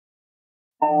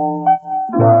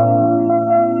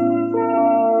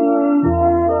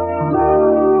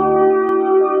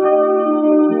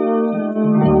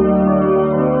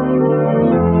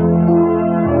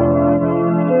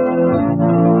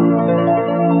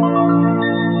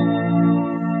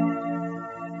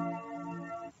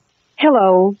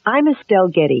Hello, I'm Estelle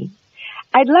Getty.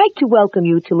 I'd like to welcome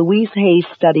you to Louise Hay's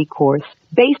study course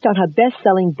based on her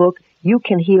best-selling book, You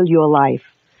Can Heal Your Life.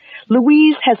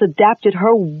 Louise has adapted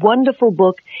her wonderful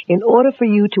book in order for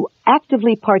you to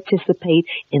actively participate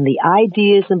in the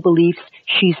ideas and beliefs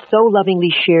she so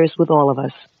lovingly shares with all of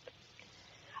us.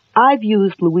 I've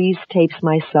used Louise tapes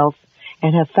myself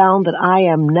and have found that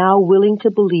I am now willing to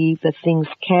believe that things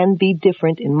can be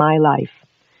different in my life.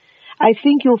 I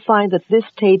think you'll find that this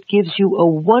tape gives you a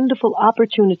wonderful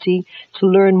opportunity to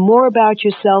learn more about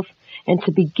yourself and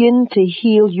to begin to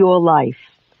heal your life.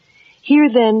 Here,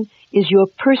 then, is your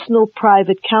personal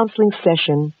private counseling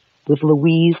session with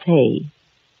Louise Hay.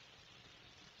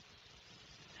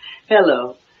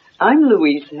 Hello, I'm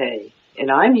Louise Hay, and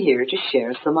I'm here to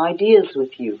share some ideas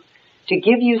with you, to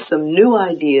give you some new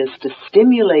ideas to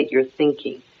stimulate your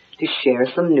thinking, to share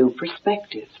some new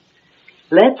perspectives.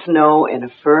 Let's know and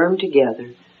affirm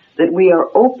together that we are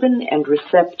open and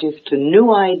receptive to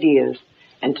new ideas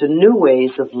and to new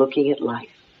ways of looking at life.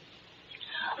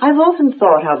 I've often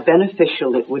thought how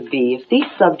beneficial it would be if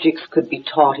these subjects could be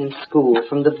taught in school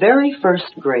from the very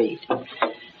first grade.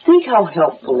 Think how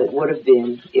helpful it would have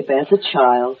been if, as a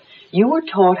child, you were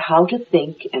taught how to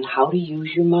think and how to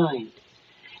use your mind,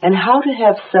 and how to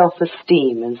have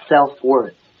self-esteem and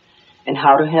self-worth, and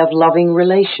how to have loving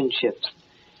relationships,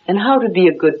 and how to be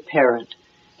a good parent,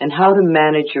 and how to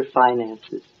manage your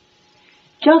finances.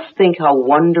 Just think how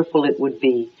wonderful it would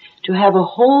be to have a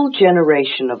whole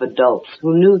generation of adults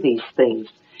who knew these things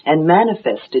and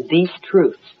manifested these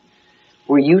truths.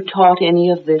 Were you taught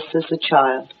any of this as a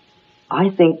child?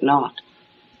 I think not.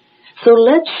 So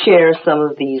let's share some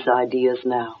of these ideas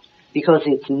now, because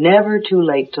it's never too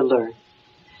late to learn.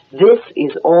 This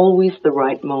is always the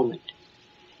right moment.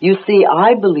 You see,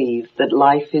 I believe that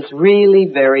life is really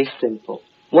very simple.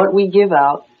 What we give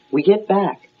out, we get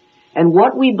back. And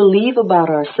what we believe about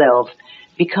ourselves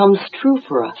becomes true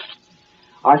for us.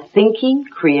 Our thinking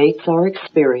creates our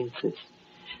experiences.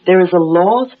 There is a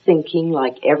law of thinking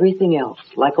like everything else,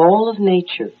 like all of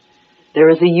nature.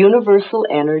 There is a universal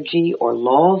energy or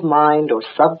law of mind or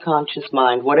subconscious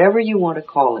mind, whatever you want to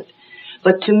call it.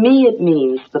 But to me it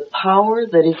means the power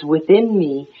that is within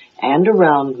me and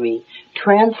around me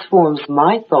transforms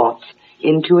my thoughts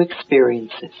into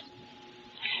experiences.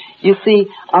 You see,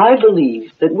 I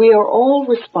believe that we are all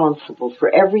responsible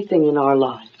for everything in our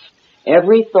lives.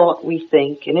 Every thought we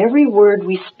think and every word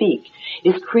we speak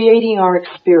is creating our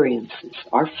experiences,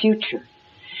 our future.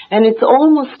 And it's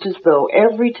almost as though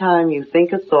every time you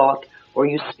think a thought or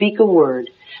you speak a word,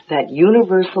 that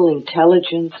universal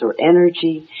intelligence or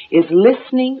energy is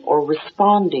listening or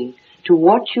responding to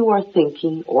what you are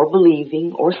thinking or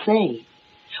believing or saying,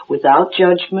 without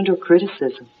judgment or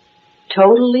criticism,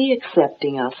 totally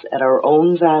accepting us at our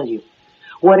own value.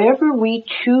 Whatever we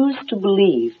choose to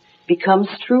believe becomes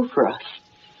true for us.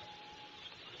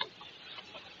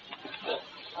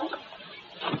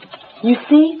 You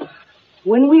see,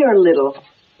 when we are little,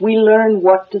 we learn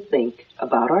what to think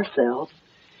about ourselves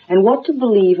and what to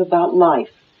believe about life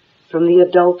from the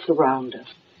adults around us.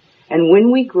 And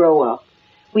when we grow up,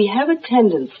 we have a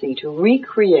tendency to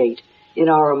recreate in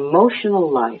our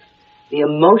emotional life the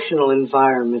emotional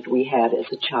environment we had as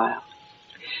a child.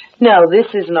 Now, this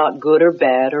is not good or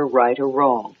bad or right or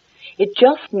wrong. It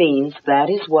just means that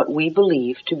is what we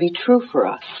believe to be true for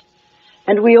us.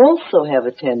 And we also have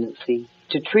a tendency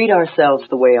to treat ourselves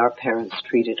the way our parents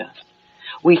treated us.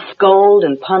 We scold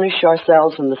and punish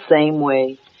ourselves in the same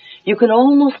way. You can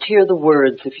almost hear the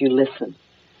words if you listen.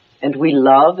 And we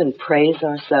love and praise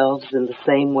ourselves in the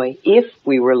same way if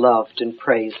we were loved and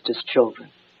praised as children.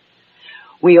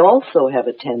 We also have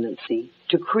a tendency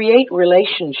to create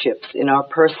relationships in our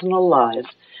personal lives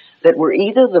that were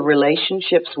either the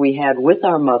relationships we had with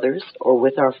our mothers or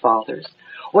with our fathers,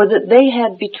 or that they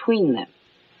had between them.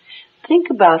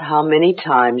 Think about how many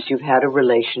times you've had a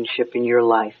relationship in your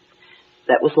life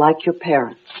that was like your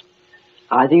parents,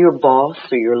 either your boss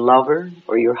or your lover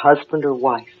or your husband or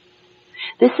wife.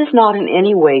 This is not in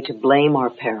any way to blame our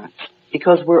parents,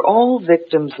 because we're all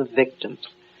victims of victims,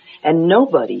 and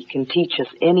nobody can teach us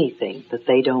anything that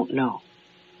they don't know.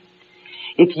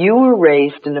 If you were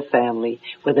raised in a family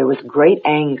where there was great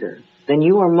anger, then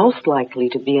you are most likely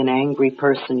to be an angry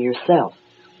person yourself,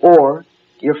 or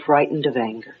you're frightened of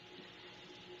anger.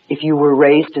 If you were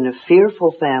raised in a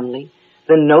fearful family,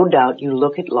 then no doubt you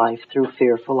look at life through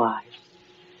fearful eyes.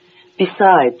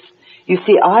 Besides, you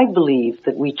see, I believe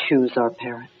that we choose our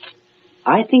parents.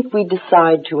 I think we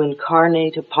decide to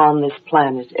incarnate upon this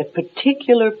planet at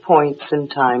particular points in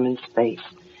time and space.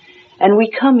 And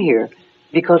we come here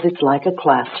because it's like a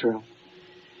classroom.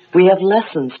 We have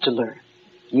lessons to learn.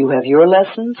 You have your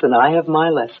lessons and I have my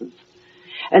lessons.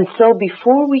 And so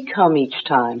before we come each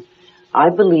time, I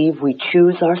believe we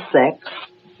choose our sex,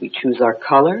 we choose our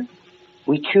color,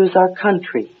 we choose our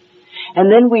country.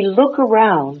 And then we look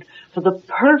around for the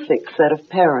perfect set of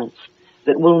parents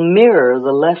that will mirror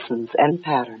the lessons and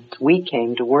patterns we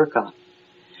came to work on.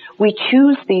 We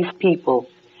choose these people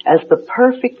as the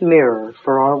perfect mirror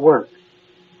for our work.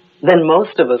 Then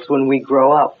most of us, when we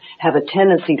grow up, have a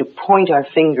tendency to point our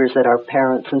fingers at our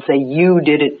parents and say, you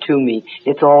did it to me,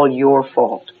 it's all your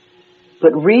fault.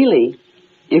 But really,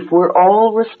 if we're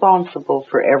all responsible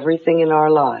for everything in our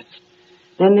lives,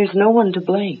 then there's no one to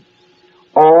blame.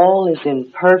 All is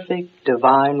in perfect,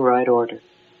 divine right order.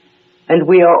 And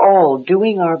we are all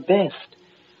doing our best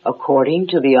according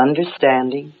to the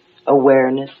understanding,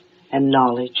 awareness, and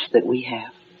knowledge that we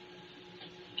have.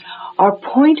 Our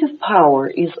point of power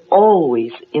is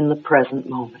always in the present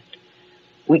moment.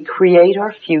 We create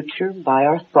our future by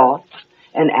our thoughts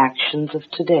and actions of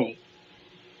today.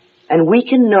 And we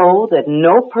can know that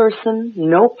no person,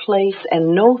 no place,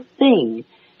 and no thing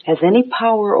has any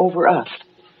power over us.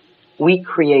 We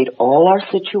create all our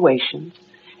situations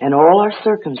and all our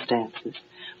circumstances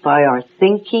by our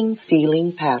thinking,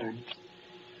 feeling patterns.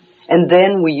 And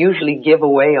then we usually give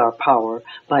away our power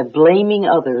by blaming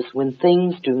others when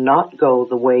things do not go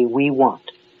the way we want.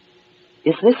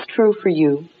 Is this true for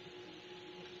you?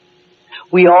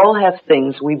 We all have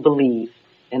things we believe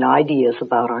and ideas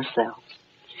about ourselves.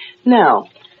 Now,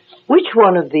 which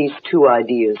one of these two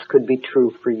ideas could be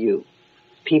true for you?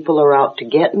 People are out to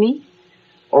get me,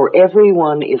 or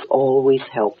everyone is always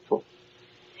helpful?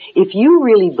 If you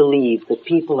really believe that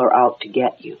people are out to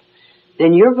get you,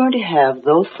 then you're going to have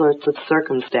those sorts of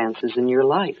circumstances in your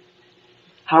life.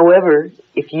 However,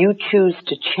 if you choose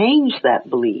to change that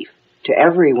belief to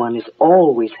everyone is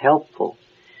always helpful,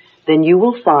 then you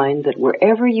will find that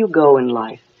wherever you go in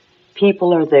life,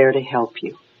 people are there to help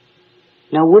you.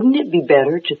 Now, wouldn't it be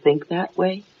better to think that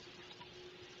way?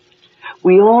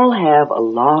 We all have a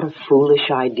lot of foolish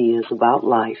ideas about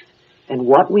life and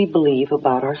what we believe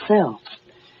about ourselves.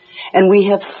 And we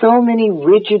have so many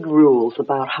rigid rules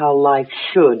about how life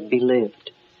should be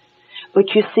lived.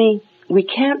 But you see, we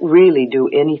can't really do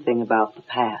anything about the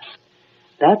past.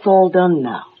 That's all done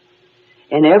now.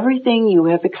 And everything you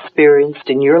have experienced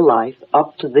in your life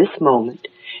up to this moment,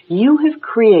 you have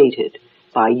created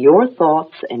by your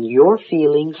thoughts and your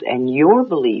feelings and your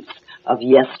beliefs of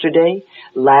yesterday,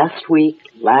 last week,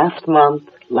 last month,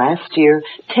 last year,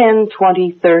 10,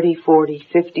 20, 30, 40,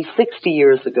 50, 60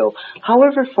 years ago,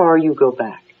 however far you go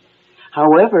back.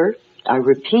 However, I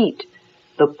repeat,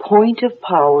 the point of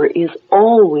power is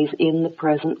always in the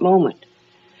present moment,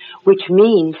 which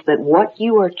means that what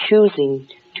you are choosing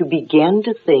to begin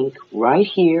to think right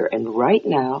here and right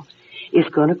now is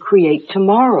going to create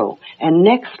tomorrow and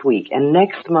next week and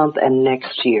next month and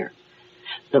next year.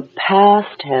 The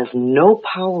past has no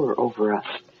power over us.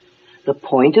 The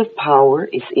point of power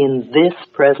is in this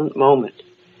present moment.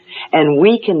 And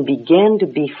we can begin to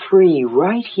be free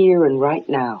right here and right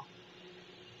now.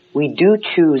 We do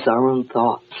choose our own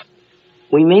thoughts.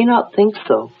 We may not think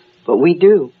so, but we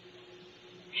do.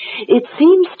 It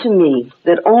seems to me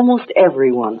that almost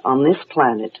everyone on this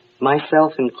planet,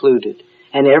 myself included,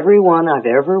 and everyone I've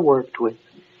ever worked with,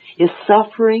 is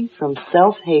suffering from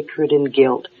self-hatred and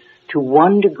guilt to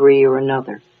one degree or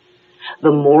another.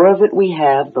 The more of it we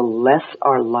have, the less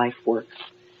our life works.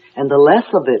 And the less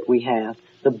of it we have,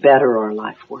 the better our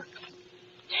life works.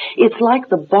 It's like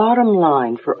the bottom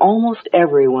line for almost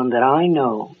everyone that I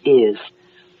know is,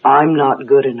 I'm not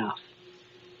good enough.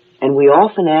 And we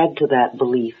often add to that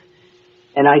belief,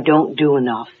 and I don't do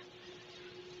enough,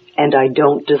 and I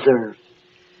don't deserve.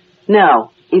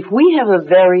 Now, if we have a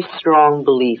very strong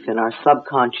belief in our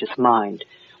subconscious mind,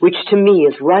 which to me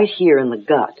is right here in the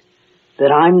gut,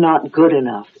 that I'm not good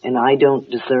enough and I don't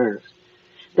deserve,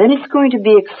 then it's going to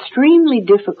be extremely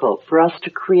difficult for us to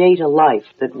create a life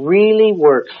that really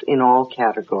works in all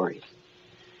categories.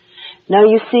 Now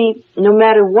you see, no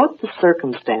matter what the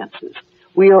circumstances,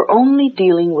 we are only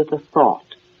dealing with a thought.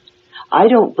 I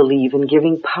don't believe in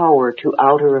giving power to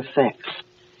outer effects.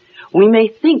 We may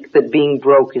think that being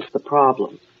broke is the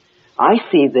problem. I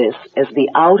see this as the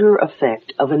outer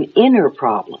effect of an inner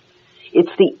problem.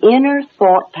 It's the inner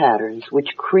thought patterns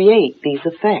which create these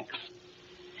effects.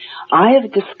 I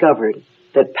have discovered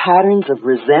that patterns of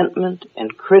resentment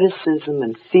and criticism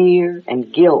and fear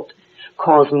and guilt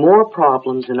cause more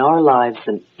problems in our lives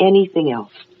than anything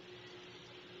else.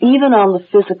 Even on the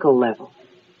physical level,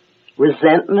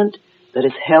 resentment that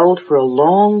is held for a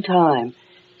long time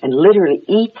and literally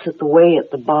eats away at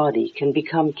the body can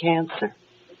become cancer.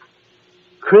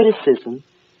 Criticism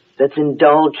that's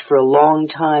indulged for a long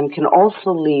time can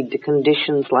also lead to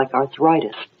conditions like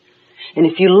arthritis. And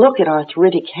if you look at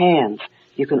arthritic hands,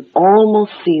 you can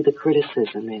almost see the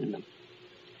criticism in them.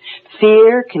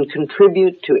 Fear can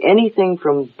contribute to anything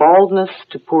from baldness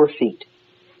to poor feet.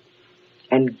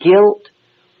 And guilt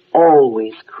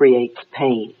always creates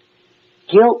pain.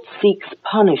 Guilt seeks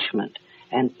punishment,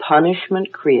 and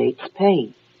punishment creates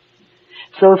pain.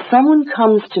 So if someone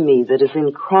comes to me that is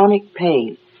in chronic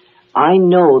pain, I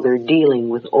know they're dealing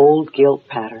with old guilt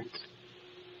patterns.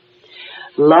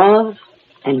 Love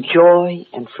and joy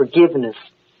and forgiveness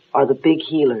are the big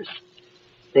healers.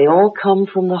 They all come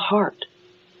from the heart.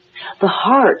 The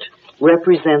heart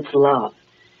represents love,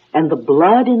 and the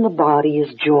blood in the body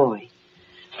is joy.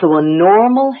 So a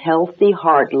normal, healthy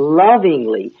heart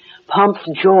lovingly pumps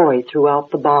joy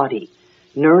throughout the body,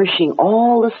 nourishing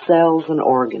all the cells and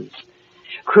organs,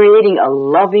 creating a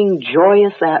loving,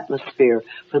 joyous atmosphere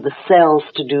for the cells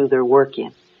to do their work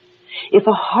in. If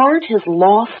a heart has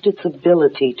lost its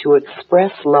ability to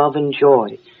express love and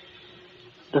joy,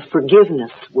 the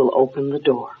forgiveness will open the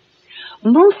door.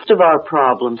 Most of our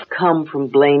problems come from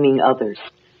blaming others,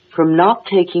 from not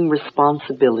taking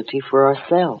responsibility for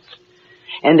ourselves.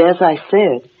 And as I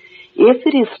said, if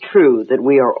it is true that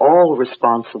we are all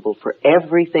responsible for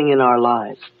everything in our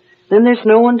lives, then there's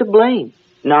no one to blame,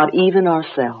 not even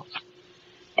ourselves.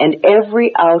 And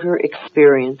every outer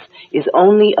experience is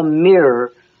only a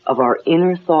mirror of our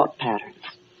inner thought patterns.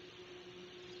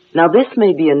 Now, this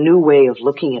may be a new way of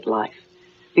looking at life,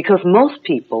 because most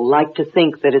people like to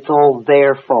think that it's all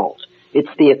their fault. It's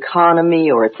the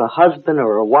economy, or it's a husband,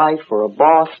 or a wife, or a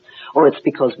boss, or it's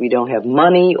because we don't have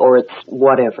money, or it's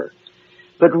whatever.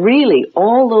 But really,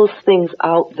 all those things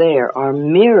out there are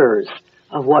mirrors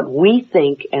of what we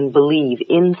think and believe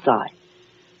inside.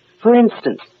 For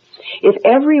instance, if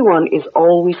everyone is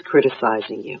always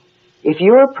criticizing you, if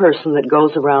you're a person that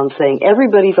goes around saying,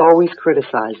 everybody's always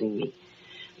criticizing me,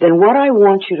 then what I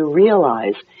want you to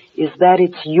realize is that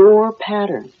it's your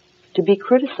pattern to be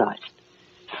criticized.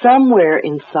 Somewhere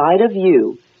inside of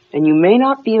you, and you may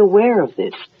not be aware of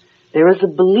this, there is a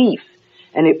belief,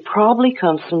 and it probably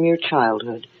comes from your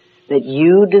childhood, that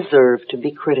you deserve to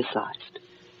be criticized.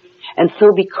 And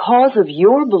so because of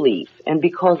your belief and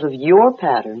because of your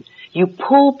pattern, you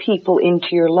pull people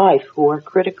into your life who are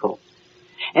critical.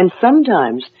 And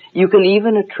sometimes you can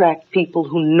even attract people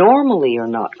who normally are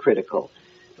not critical,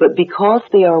 but because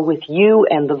they are with you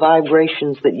and the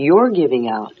vibrations that you're giving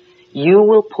out, you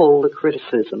will pull the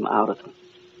criticism out of them.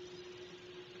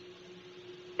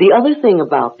 The other thing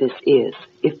about this is,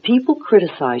 if people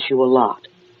criticize you a lot,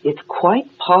 it's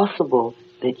quite possible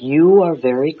that you are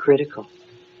very critical.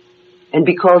 And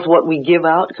because what we give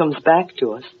out comes back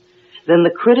to us, then the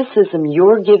criticism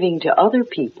you're giving to other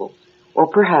people, or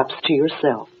perhaps to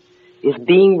yourself, is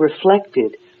being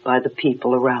reflected by the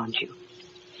people around you.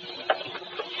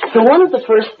 So one of the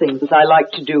first things I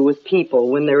like to do with people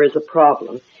when there is a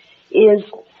problem is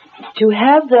to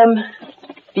have them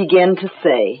begin to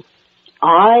say,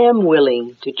 I am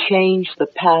willing to change the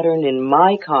pattern in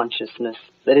my consciousness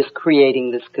that is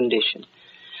creating this condition.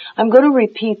 I'm going to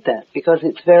repeat that because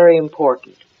it's very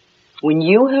important. When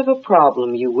you have a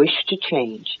problem you wish to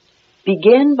change,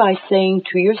 begin by saying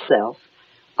to yourself,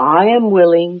 I am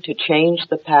willing to change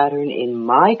the pattern in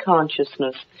my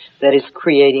consciousness that is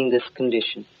creating this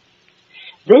condition.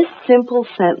 This simple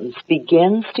sentence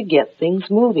begins to get things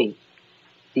moving.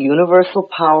 The universal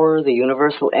power, the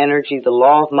universal energy, the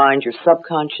law of mind, your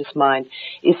subconscious mind,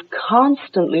 is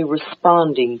constantly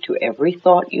responding to every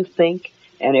thought you think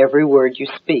and every word you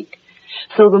speak.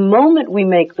 So the moment we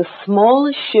make the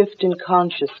smallest shift in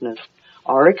consciousness,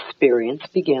 our experience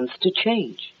begins to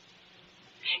change.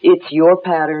 It's your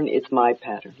pattern, it's my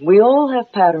pattern. We all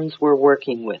have patterns we're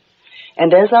working with.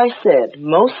 And as I said,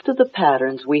 most of the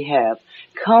patterns we have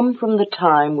come from the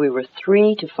time we were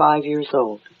 3 to 5 years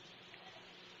old.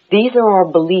 These are our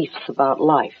beliefs about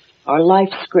life, our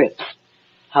life scripts.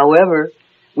 However,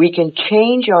 we can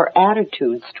change our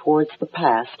attitudes towards the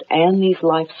past and these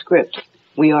life scripts.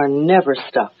 We are never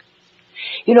stuck.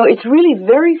 You know, it's really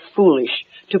very foolish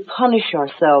to punish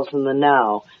ourselves in the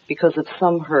now because of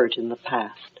some hurt in the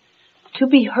past. To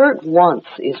be hurt once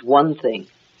is one thing,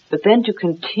 but then to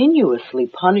continuously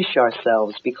punish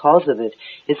ourselves because of it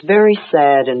is very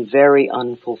sad and very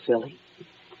unfulfilling.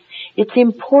 It's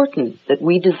important that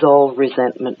we dissolve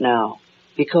resentment now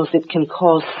because it can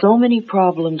cause so many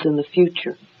problems in the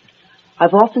future.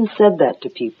 I've often said that to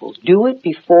people. Do it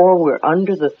before we're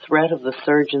under the threat of the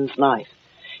surgeon's knife.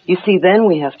 You see, then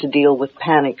we have to deal with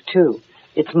panic too.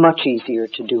 It's much easier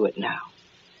to do it now.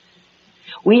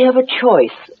 We have a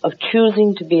choice of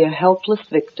choosing to be a helpless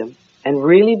victim and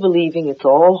really believing it's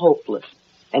all hopeless.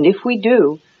 And if we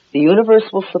do, the universe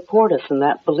will support us in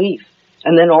that belief,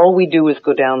 and then all we do is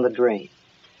go down the drain.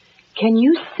 Can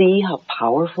you see how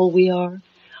powerful we are?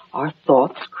 Our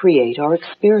thoughts create our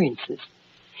experiences.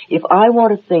 If I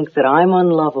want to think that I'm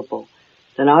unlovable,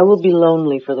 then I will be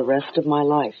lonely for the rest of my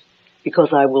life, because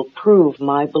I will prove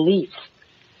my beliefs.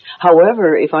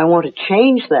 However, if I want to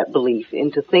change that belief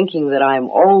into thinking that I am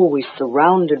always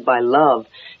surrounded by love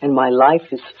and my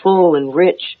life is full and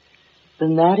rich,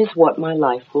 then that is what my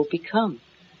life will become.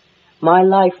 My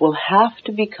life will have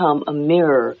to become a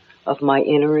mirror of my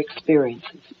inner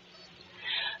experiences.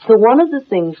 So one of the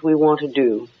things we want to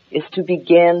do is to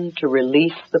begin to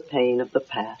release the pain of the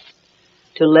past,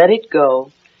 to let it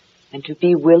go, and to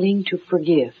be willing to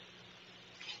forgive.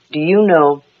 Do you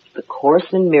know, the Course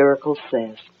in Miracles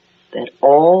says that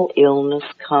all illness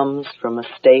comes from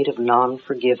a state of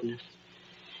non-forgiveness,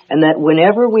 and that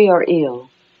whenever we are ill,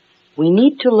 we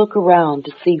need to look around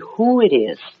to see who it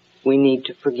is we need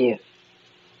to forgive.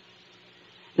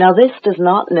 Now, this does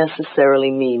not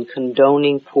necessarily mean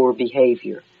condoning poor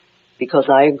behavior, because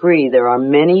I agree there are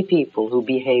many people who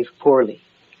behave poorly.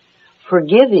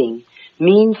 Forgiving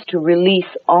means to release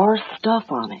our stuff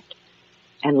on it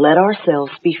and let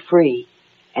ourselves be free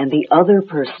and the other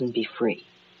person be free.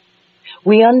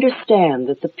 We understand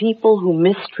that the people who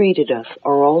mistreated us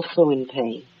are also in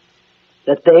pain,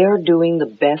 that they are doing the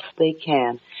best they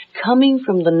can, coming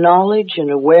from the knowledge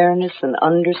and awareness and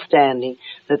understanding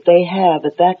that they have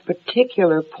at that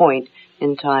particular point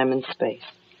in time and space.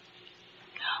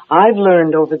 I've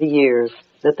learned over the years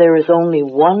that there is only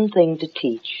one thing to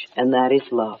teach, and that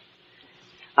is love.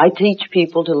 I teach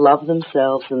people to love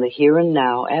themselves in the here and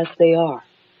now as they are.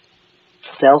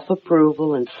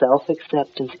 Self-approval and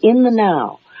self-acceptance in the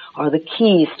now are the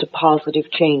keys to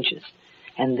positive changes,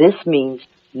 and this means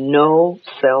no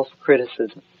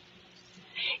self-criticism.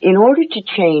 In order to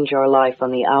change our life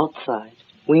on the outside,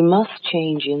 we must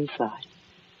change inside.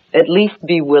 At least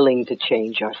be willing to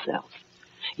change ourselves.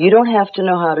 You don't have to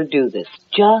know how to do this.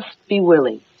 Just be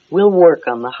willing. We'll work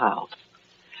on the how.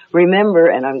 Remember,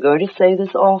 and I'm going to say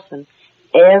this often,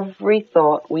 every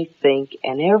thought we think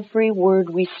and every word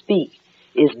we speak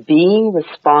is being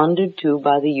responded to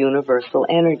by the universal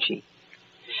energy.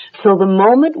 So the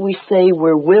moment we say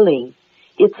we're willing,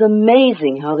 it's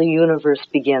amazing how the universe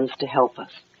begins to help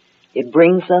us. It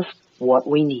brings us what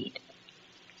we need.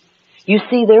 You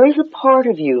see, there is a part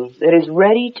of you that is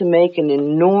ready to make an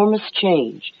enormous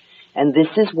change, and this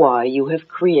is why you have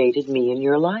created me in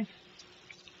your life.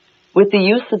 With the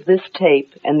use of this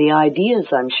tape and the ideas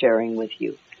I'm sharing with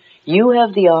you, you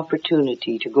have the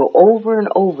opportunity to go over and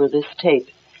over this tape,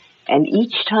 and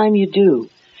each time you do,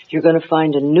 you're going to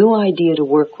find a new idea to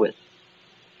work with.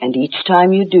 And each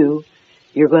time you do,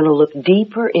 you're going to look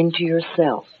deeper into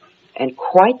yourself, and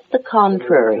quite the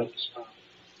contrary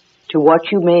to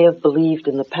what you may have believed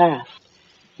in the past,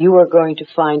 you are going to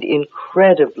find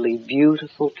incredibly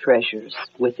beautiful treasures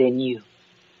within you.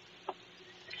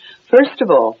 First of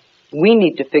all, we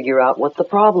need to figure out what the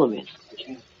problem is.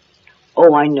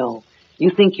 Oh, I know.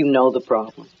 You think you know the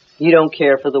problem. You don't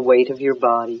care for the weight of your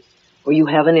body, or you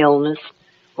have an illness,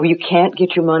 or you can't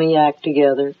get your money act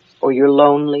together, or you're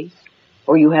lonely,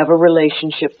 or you have a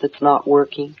relationship that's not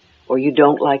working, or you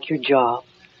don't like your job,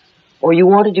 or you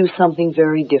want to do something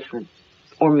very different,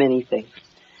 or many things.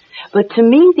 But to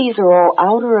me, these are all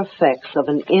outer effects of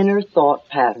an inner thought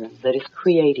pattern that is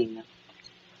creating them.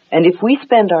 And if we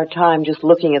spend our time just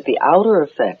looking at the outer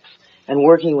effects and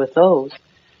working with those,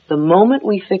 the moment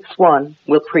we fix one,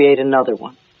 we'll create another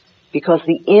one. Because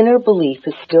the inner belief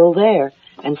is still there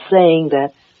and saying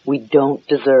that we don't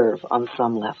deserve on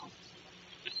some level.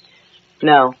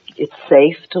 Now, it's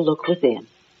safe to look within,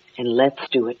 and let's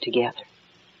do it together.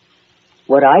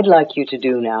 What I'd like you to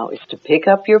do now is to pick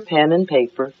up your pen and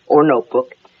paper or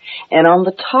notebook, and on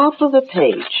the top of the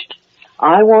page,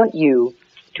 I want you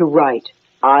to write,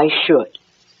 I should.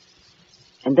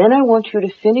 And then I want you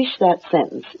to finish that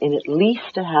sentence in at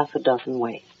least a half a dozen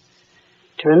ways.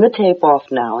 Turn the tape off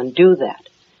now and do that.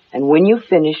 And when you've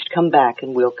finished, come back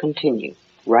and we'll continue.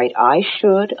 Write I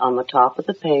should on the top of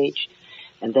the page,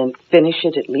 and then finish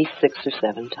it at least 6 or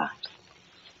 7 times.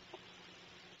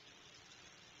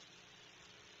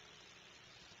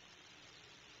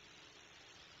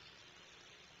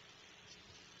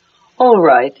 All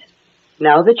right,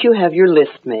 now that you have your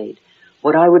list made,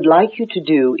 what I would like you to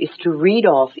do is to read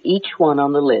off each one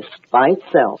on the list by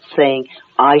itself, saying,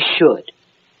 I should.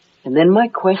 And then my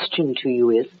question to you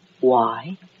is,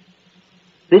 why?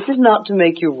 This is not to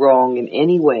make you wrong in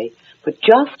any way, but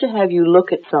just to have you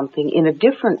look at something in a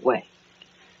different way.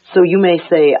 So you may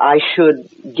say, I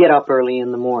should get up early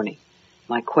in the morning.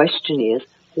 My question is,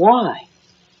 why?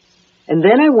 And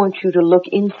then I want you to look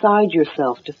inside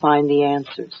yourself to find the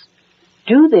answers.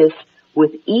 Do this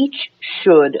with each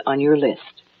should on your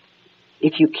list.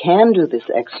 If you can do this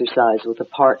exercise with a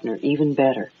partner, even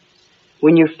better.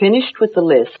 When you're finished with the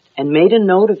list and made a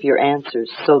note of your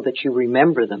answers so that you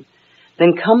remember them,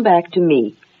 then come back to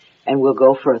me and we'll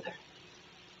go further.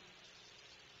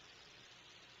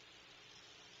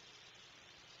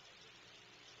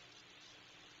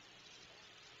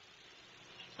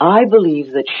 I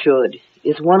believe that should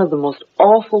is one of the most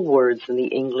awful words in the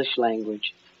English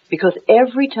language, because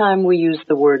every time we use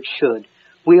the word should,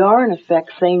 we are in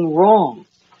effect saying wrong.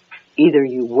 Either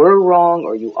you were wrong,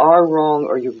 or you are wrong,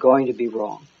 or you're going to be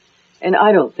wrong. And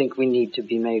I don't think we need to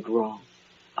be made wrong.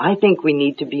 I think we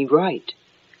need to be right,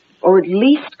 or at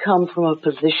least come from a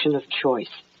position of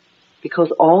choice,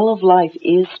 because all of life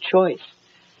is choice,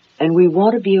 and we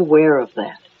want to be aware of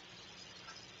that.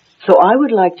 So I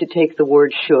would like to take the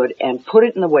word should and put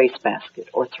it in the wastebasket,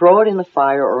 or throw it in the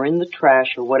fire, or in the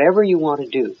trash, or whatever you want to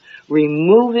do.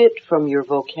 Remove it from your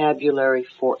vocabulary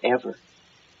forever.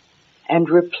 And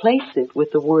replace it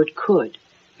with the word could,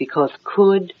 because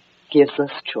could gives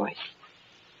us choice.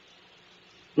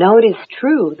 Now it is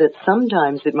true that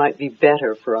sometimes it might be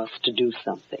better for us to do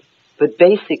something, but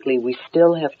basically we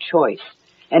still have choice.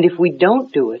 And if we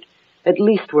don't do it, at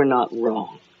least we're not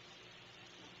wrong.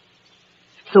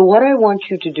 So what I want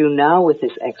you to do now with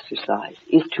this exercise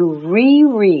is to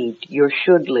reread your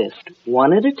should list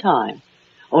one at a time.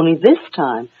 Only this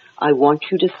time, I want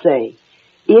you to say,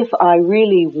 if I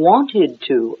really wanted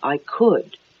to, I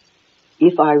could.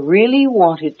 If I really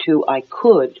wanted to, I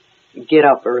could get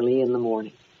up early in the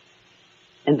morning.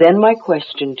 And then my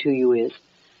question to you is,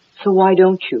 so why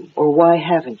don't you, or why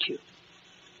haven't you?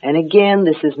 And again,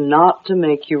 this is not to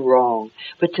make you wrong,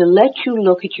 but to let you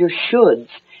look at your shoulds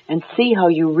and see how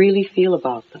you really feel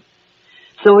about them.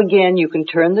 So again, you can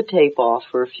turn the tape off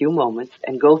for a few moments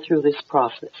and go through this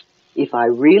process. If I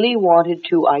really wanted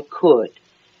to, I could.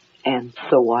 And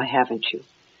so why haven't you?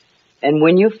 And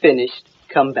when you've finished,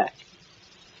 come back.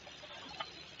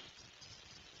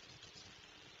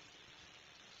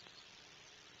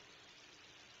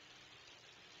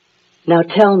 Now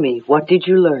tell me, what did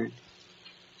you learn?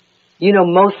 You know,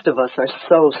 most of us are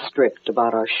so strict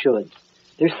about our shoulds.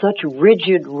 There's such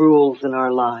rigid rules in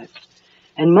our lives.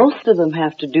 And most of them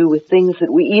have to do with things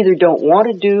that we either don't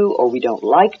want to do, or we don't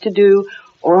like to do,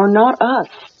 or are not us.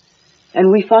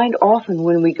 And we find often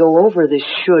when we go over this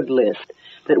should list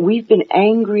that we've been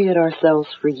angry at ourselves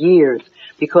for years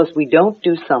because we don't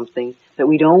do something that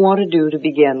we don't want to do to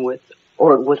begin with,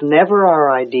 or it was never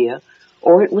our idea,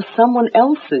 or it was someone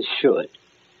else's should.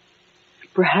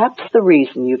 Perhaps the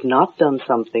reason you've not done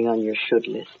something on your should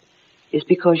list is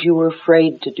because you were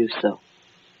afraid to do so.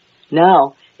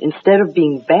 Now, instead of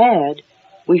being bad,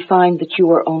 we find that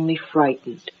you are only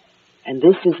frightened. And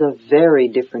this is a very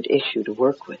different issue to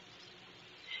work with.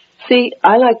 See,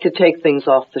 I like to take things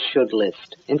off the should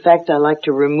list. In fact, I like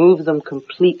to remove them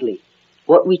completely.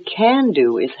 What we can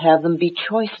do is have them be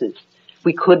choices.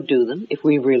 We could do them if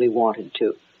we really wanted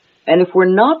to. And if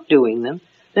we're not doing them,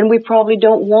 then we probably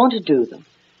don't want to do them.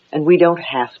 And we don't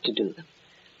have to do them.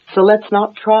 So let's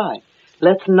not try.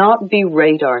 Let's not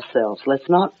berate ourselves. Let's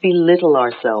not belittle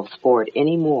ourselves for it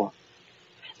anymore.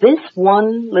 This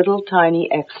one little tiny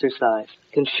exercise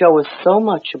can show us so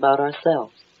much about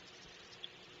ourselves.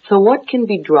 So what can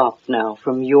be dropped now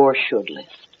from your should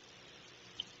list?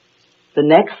 The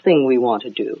next thing we want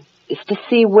to do is to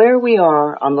see where we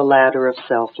are on the ladder of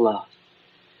self-love.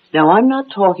 Now, I'm not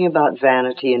talking about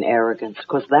vanity and arrogance,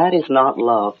 because that is not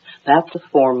love. That's a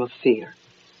form of fear.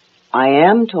 I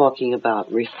am talking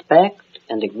about respect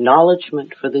and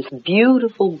acknowledgement for this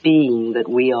beautiful being that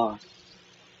we are.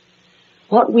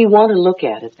 What we want to look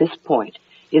at this point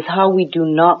is how we do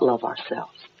not love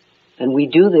ourselves. And we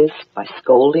do this by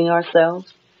scolding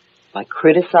ourselves, by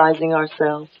criticizing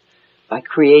ourselves, by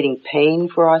creating pain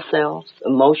for ourselves,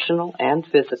 emotional and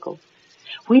physical.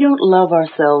 We don't love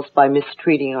ourselves by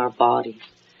mistreating our bodies.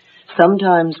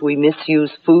 Sometimes we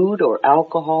misuse food or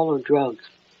alcohol or drugs.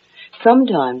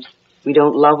 Sometimes we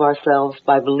don't love ourselves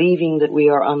by believing that we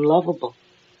are unlovable,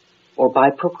 or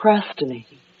by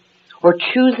procrastinating, or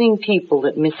choosing people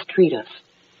that mistreat us.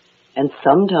 And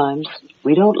sometimes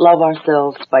we don't love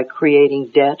ourselves by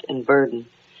creating debt and burden.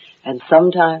 And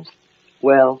sometimes,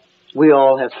 well, we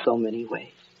all have so many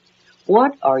ways.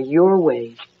 What are your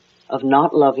ways of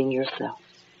not loving yourself?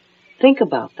 Think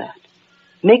about that.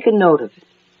 Make a note of it.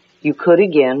 You could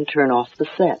again turn off the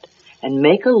set and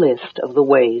make a list of the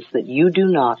ways that you do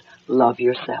not love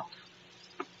yourself.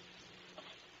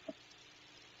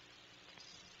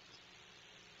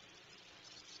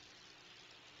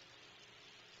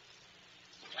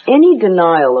 Any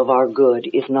denial of our good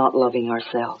is not loving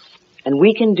ourselves, and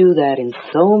we can do that in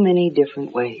so many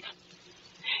different ways.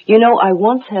 You know, I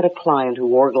once had a client who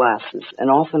wore glasses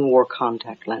and often wore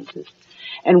contact lenses,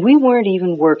 and we weren't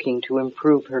even working to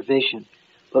improve her vision,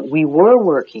 but we were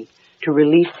working to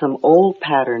release some old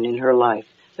pattern in her life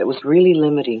that was really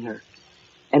limiting her.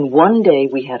 And one day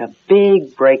we had a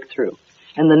big breakthrough.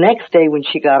 And the next day when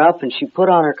she got up and she put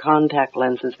on her contact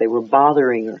lenses, they were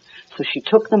bothering her. So she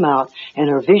took them out and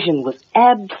her vision was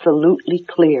absolutely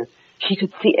clear. She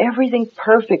could see everything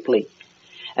perfectly.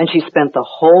 And she spent the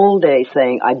whole day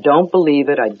saying, I don't believe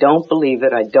it, I don't believe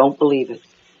it, I don't believe it.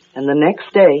 And the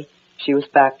next day she was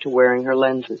back to wearing her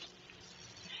lenses.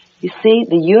 You see,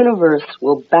 the universe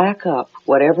will back up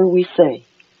whatever we say.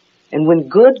 And when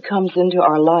good comes into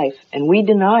our life and we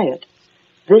deny it,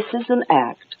 this is an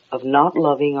act of not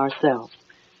loving ourselves,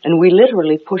 and we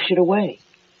literally push it away.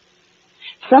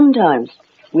 Sometimes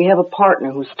we have a partner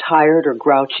who's tired or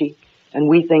grouchy, and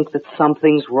we think that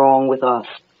something's wrong with us.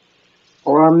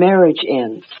 Or our marriage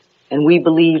ends, and we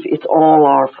believe it's all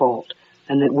our fault,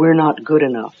 and that we're not good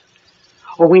enough.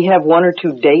 Or we have 1 or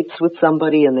 2 dates with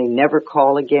somebody and they never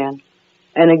call again,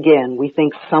 and again we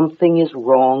think something is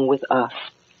wrong with us.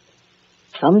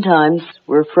 Sometimes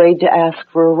we're afraid to ask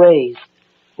for a raise,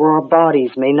 or our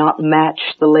bodies may not match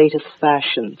the latest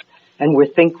fashions, and we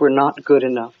think we're not good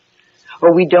enough.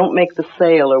 Or we don't make the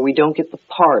sale, or we don't get the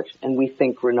part, and we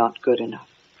think we're not good enough.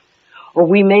 Or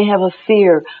we may have a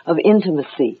fear of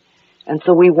intimacy, and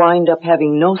so we wind up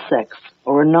having no sex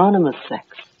or anonymous sex.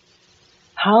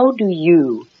 How do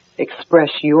you express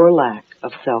your lack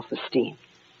of self-esteem?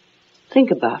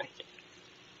 Think about it.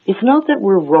 It's not that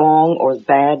we're wrong or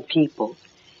bad people.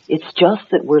 It's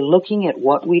just that we're looking at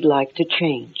what we'd like to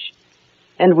change.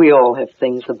 And we all have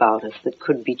things about us that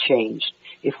could be changed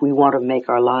if we want to make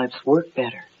our lives work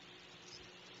better.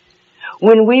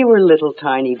 When we were little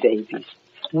tiny babies,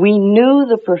 we knew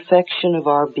the perfection of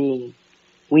our being.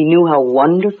 We knew how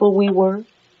wonderful we were.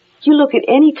 You look at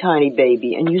any tiny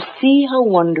baby and you see how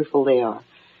wonderful they are.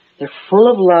 They're full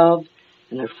of love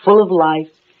and they're full of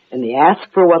life and they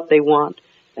ask for what they want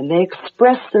and they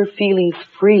express their feelings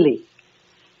freely.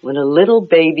 When a little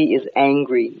baby is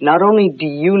angry, not only do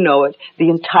you know it, the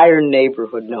entire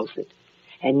neighborhood knows it.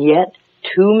 And yet,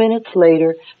 2 minutes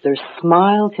later, their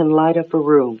smile can light up a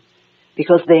room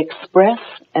because they express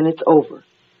and it's over.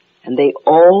 And they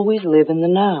always live in the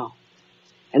now.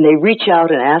 And they reach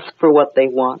out and ask for what they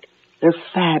want. They're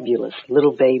fabulous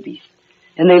little babies.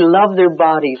 And they love their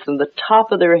bodies from the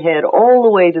top of their head all the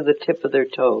way to the tip of their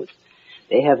toes.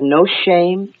 They have no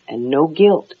shame and no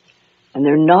guilt. And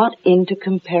they're not into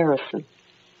comparison.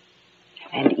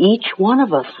 And each one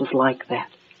of us was like that.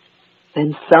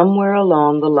 Then somewhere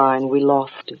along the line we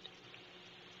lost it.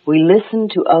 We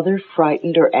listened to other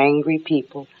frightened or angry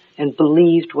people and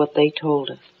believed what they told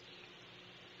us.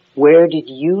 Where did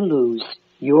you lose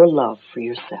your love for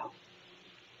yourself?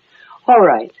 All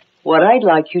right, what I'd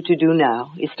like you to do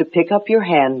now is to pick up your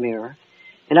hand mirror,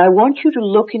 and I want you to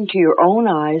look into your own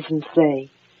eyes and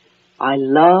say, I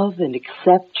love and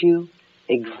accept you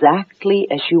exactly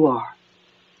as you are.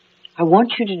 I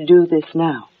want you to do this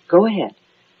now. Go ahead.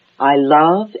 I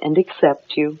love and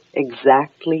accept you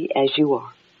exactly as you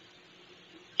are.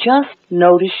 Just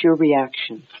notice your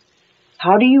reactions.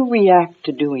 How do you react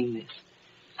to doing this?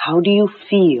 How do you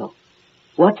feel?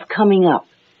 What's coming up?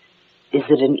 Is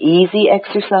it an easy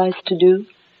exercise to do?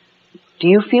 Do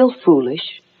you feel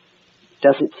foolish?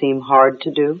 Does it seem hard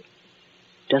to do?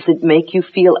 Does it make you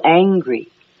feel angry?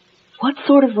 What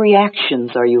sort of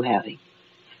reactions are you having?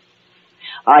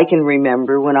 I can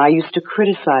remember when I used to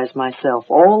criticize myself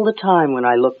all the time when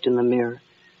I looked in the mirror.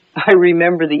 I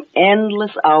remember the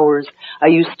endless hours I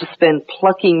used to spend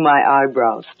plucking my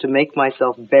eyebrows to make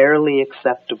myself barely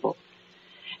acceptable.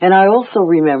 And I also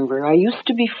remember I used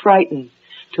to be frightened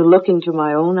to look into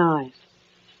my own eyes.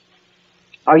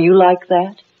 Are you like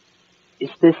that?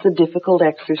 Is this a difficult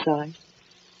exercise?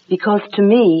 Because to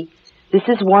me, this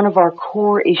is one of our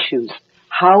core issues,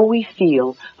 how we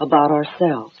feel about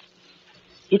ourselves.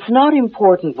 It's not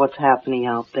important what's happening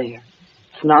out there.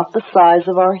 It's not the size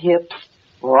of our hips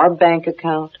or our bank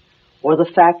account or the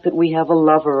fact that we have a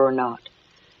lover or not,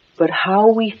 but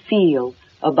how we feel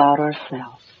about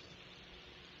ourselves.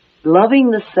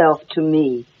 Loving the self, to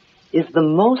me, is the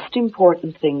most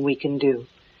important thing we can do.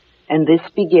 And this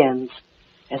begins,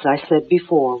 as I said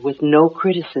before, with no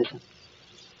criticism.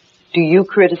 Do you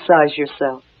criticize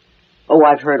yourself? Oh,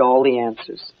 I've heard all the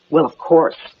answers. Well, of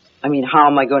course. I mean, how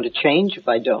am I going to change if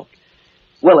I don't?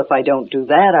 Well, if I don't do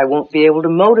that, I won't be able to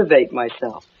motivate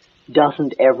myself.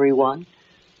 Doesn't everyone?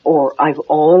 Or I've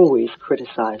always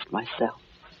criticized myself.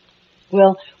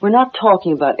 Well, we're not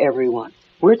talking about everyone.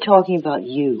 We're talking about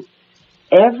you.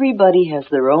 Everybody has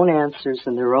their own answers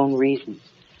and their own reasons.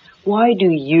 Why do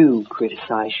you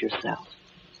criticize yourself?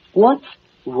 What's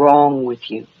wrong with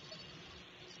you?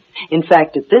 In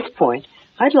fact, at this point,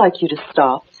 I'd like you to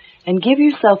stop and give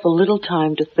yourself a little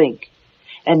time to think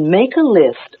and make a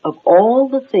list of all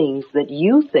the things that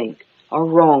you think are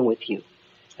wrong with you.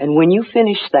 And when you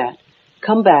finish that,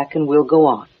 come back and we'll go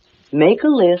on. Make a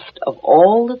list of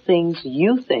all the things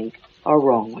you think are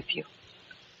wrong with you.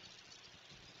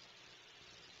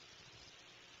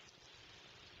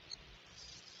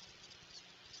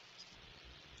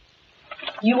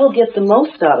 You will get the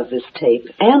most out of this tape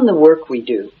and the work we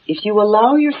do if you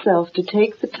allow yourself to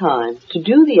take the time to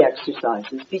do the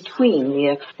exercises between the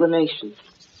explanations.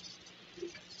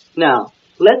 Now,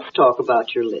 let's talk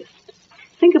about your list.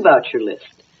 Think about your list.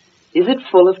 Is it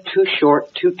full of too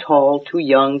short, too tall, too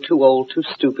young, too old, too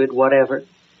stupid, whatever?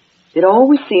 It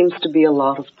always seems to be a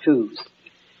lot of twos.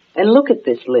 And look at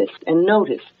this list and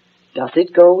notice, does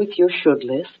it go with your should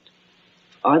list?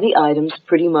 Are the items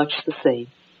pretty much the same?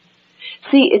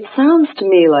 See, it sounds to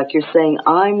me like you're saying,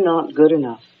 I'm not good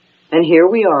enough. And here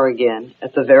we are again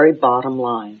at the very bottom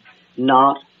line,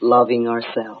 not loving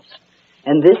ourselves.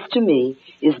 And this, to me,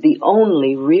 is the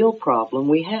only real problem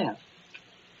we have.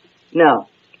 Now,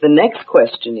 the next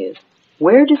question is,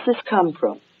 where does this come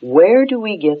from? Where do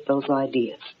we get those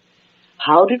ideas?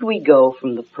 How did we go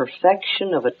from the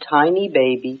perfection of a tiny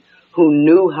baby who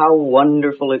knew how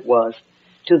wonderful it was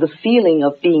to the feeling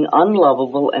of being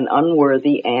unlovable and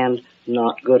unworthy and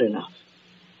not good enough?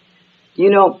 You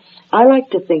know, I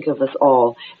like to think of us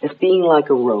all as being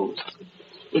like a rose.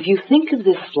 If you think of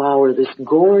this flower, this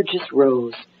gorgeous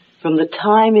rose, from the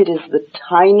time it is the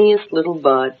tiniest little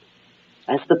bud,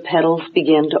 as the petals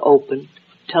begin to open,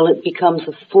 till it becomes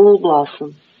a full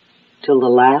blossom, till the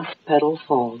last petal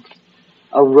falls,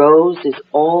 a rose is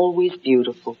always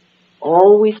beautiful,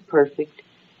 always perfect,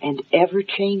 and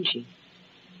ever-changing.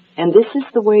 And this is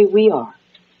the way we are.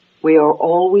 We are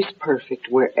always perfect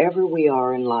wherever we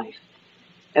are in life.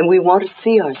 And we want to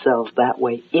see ourselves that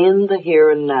way in the here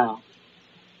and now.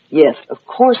 Yes, of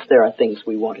course there are things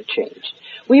we want to change.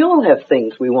 We all have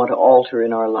things we want to alter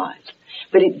in our lives.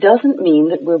 But it doesn't mean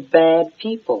that we're bad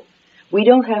people. We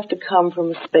don't have to come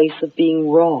from a space of being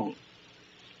wrong.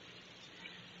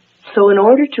 So in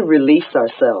order to release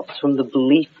ourselves from the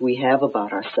belief we have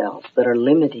about ourselves that are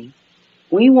limiting,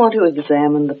 we want to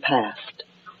examine the past.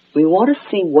 We want to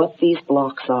see what these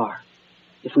blocks are.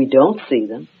 If we don't see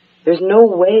them, there's no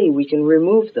way we can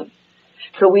remove them.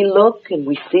 So we look and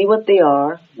we see what they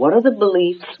are. What are the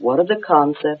beliefs? What are the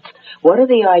concepts? What are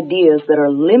the ideas that are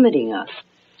limiting us?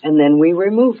 And then we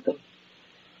remove them.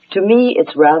 To me,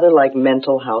 it's rather like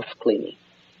mental house cleaning.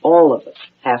 All of us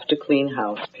have to clean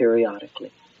house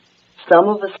periodically. Some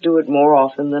of us do it more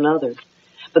often than others.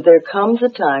 But there comes a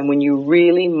time when you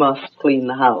really must clean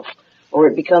the house, or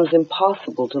it becomes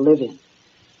impossible to live in.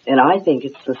 And I think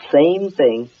it's the same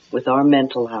thing with our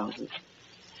mental houses.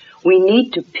 We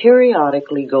need to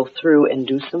periodically go through and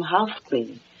do some house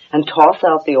cleaning and toss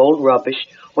out the old rubbish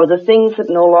or the things that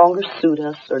no longer suit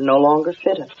us or no longer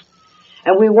fit us.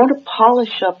 And we want to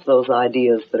polish up those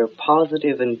ideas that are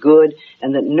positive and good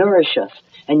and that nourish us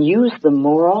and use them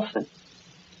more often.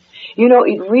 You know,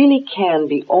 it really can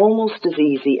be almost as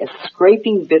easy as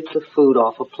scraping bits of food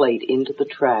off a plate into the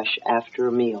trash after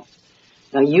a meal.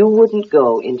 Now, you wouldn't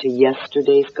go into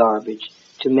yesterday's garbage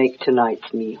to make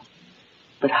tonight's meal.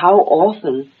 But how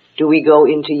often do we go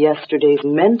into yesterday's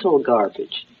mental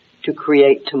garbage to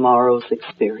create tomorrow's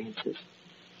experiences?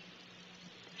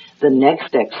 The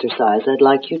next exercise I'd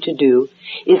like you to do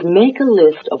is make a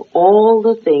list of all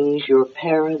the things your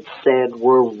parents said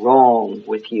were wrong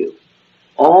with you.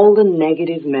 All the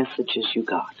negative messages you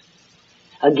got.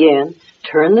 Again,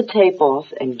 turn the tape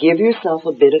off and give yourself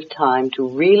a bit of time to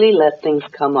really let things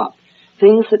come up.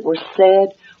 Things that were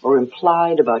said or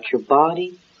implied about your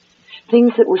body.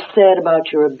 Things that were said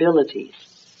about your abilities.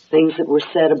 Things that were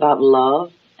said about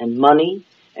love and money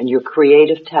and your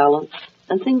creative talents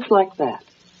and things like that.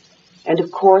 And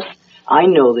of course, I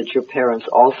know that your parents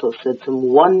also said some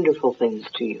wonderful things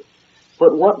to you.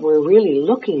 But what we're really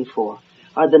looking for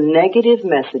are the negative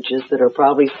messages that are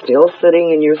probably still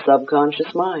sitting in your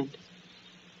subconscious mind.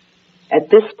 At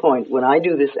this point, when I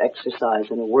do this exercise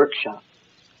in a workshop,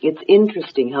 it's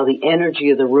interesting how the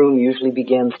energy of the room usually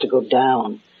begins to go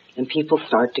down and people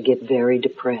start to get very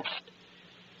depressed.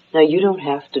 Now, you don't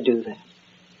have to do that.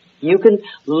 You can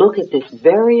look at this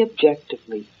very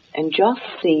objectively and just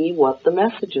see what the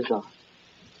messages are.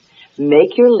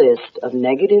 Make your list of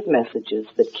negative messages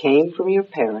that came from your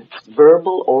parents,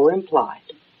 verbal or implied.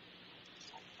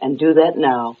 And do that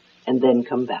now, and then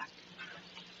come back.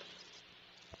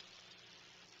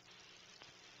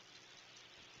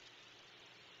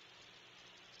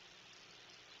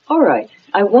 All right,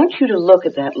 I want you to look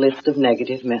at that list of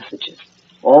negative messages,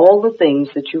 all the things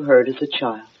that you heard as a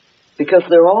child, because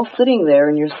they're all sitting there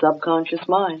in your subconscious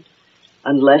mind,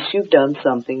 unless you've done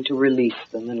something to release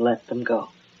them and let them go.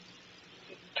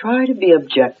 Try to be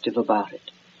objective about it.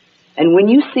 And when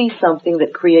you see something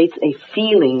that creates a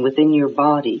feeling within your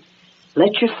body,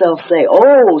 let yourself say,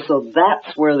 oh, so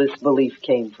that's where this belief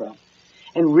came from.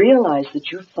 And realize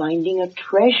that you're finding a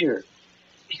treasure.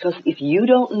 Because if you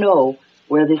don't know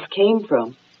where this came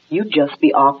from, you'd just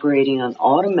be operating on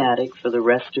automatic for the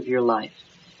rest of your life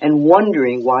and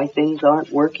wondering why things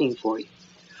aren't working for you,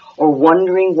 or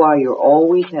wondering why you're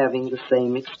always having the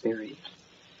same experience.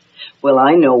 Well,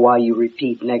 I know why you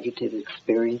repeat negative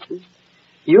experiences.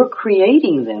 You're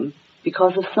creating them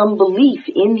because of some belief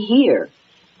in here,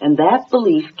 and that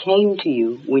belief came to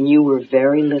you when you were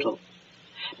very little.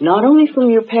 Not only from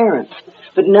your parents,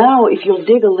 but now if you'll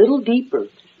dig a little deeper,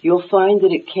 you'll find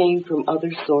that it came from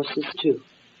other sources too.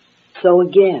 So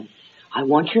again, I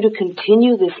want you to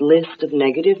continue this list of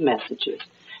negative messages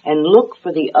and look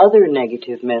for the other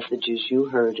negative messages you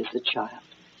heard as a child,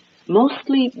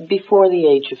 mostly before the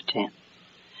age of 10.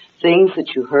 Things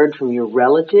that you heard from your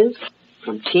relatives,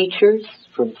 from teachers,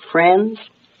 from friends,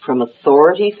 from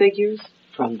authority figures,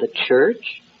 from the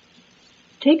church.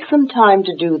 Take some time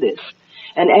to do this,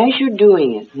 and as you're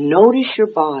doing it, notice your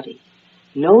body.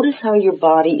 Notice how your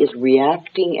body is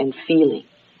reacting and feeling.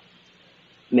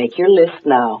 Make your list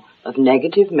now of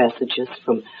negative messages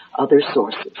from other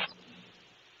sources.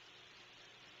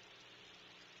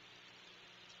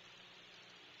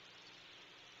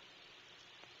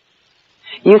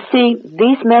 You see,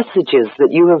 these messages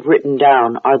that you have written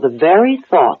down are the very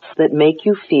thoughts that make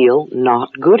you feel not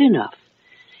good enough.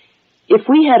 If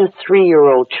we had a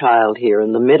 3-year-old child here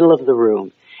in the middle of the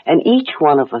room, and each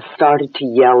one of us started to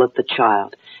yell at the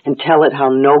child and tell it how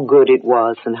no good it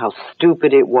was and how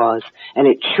stupid it was and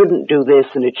it shouldn't do this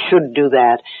and it should do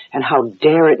that and how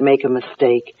dare it make a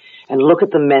mistake and look at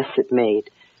the mess it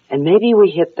made, and maybe we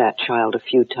hit that child a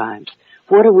few times,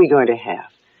 what are we going to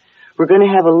have? We're going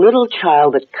to have a little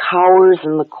child that cowers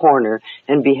in the corner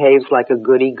and behaves like a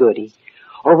goody-goody,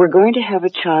 or we're going to have a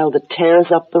child that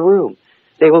tears up the room.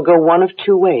 They will go one of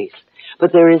two ways.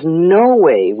 But there is no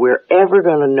way we're ever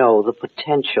going to know the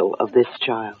potential of this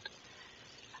child.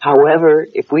 However,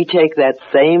 if we take that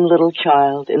same little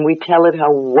child and we tell it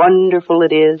how wonderful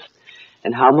it is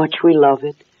and how much we love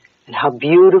it and how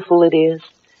beautiful it is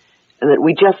and that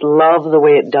we just love the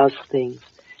way it does things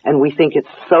and we think it's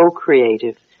so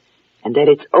creative and that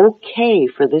it's okay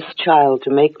for this child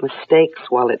to make mistakes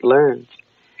while it learns,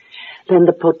 then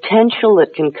the potential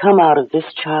that can come out of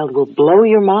this child will blow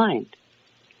your mind.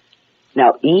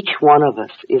 Now, each one of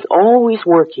us is always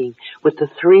working with the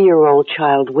 3-year-old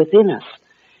child within us.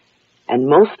 And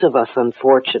most of us,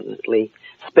 unfortunately,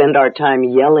 spend our time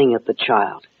yelling at the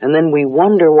child, and then we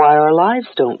wonder why our lives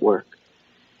don't work.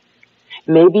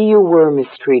 Maybe you were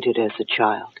mistreated as a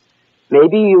child.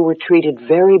 Maybe you were treated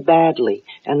very badly,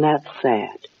 and that's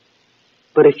sad.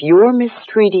 But if you're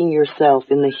mistreating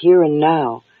yourself in the here and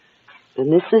now, then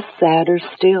this is sadder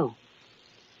still.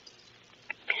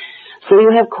 So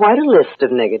you have quite a list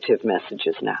of negative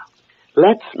messages now.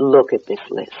 Let's look at this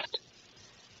list.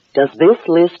 Does this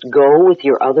list go with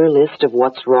your other list of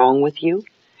what's wrong with you?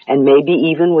 And maybe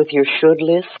even with your should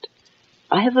list?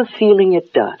 I have a feeling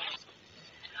it does.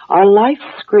 Our life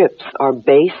scripts are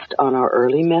based on our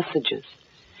early messages.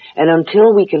 And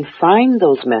until we can find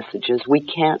those messages, we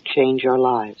can't change our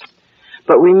lives.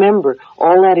 But remember,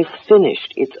 all that is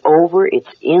finished. It's over.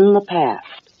 It's in the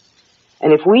past.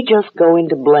 And if we just go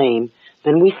into blame,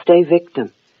 then we stay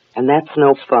victim. And that's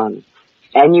no fun.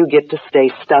 And you get to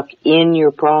stay stuck in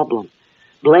your problem.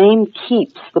 Blame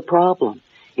keeps the problem.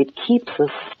 It keeps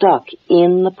us stuck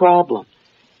in the problem.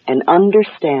 And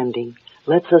understanding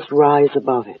lets us rise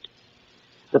above it.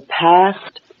 The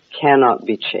past cannot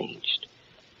be changed.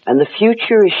 And the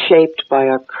future is shaped by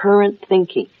our current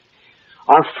thinking.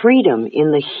 Our freedom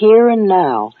in the here and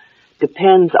now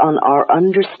depends on our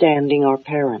understanding our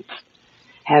parents,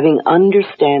 having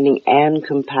understanding and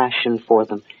compassion for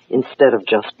them instead of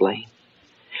just blame.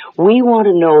 We want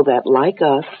to know that, like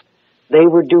us, they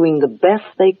were doing the best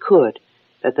they could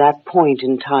at that point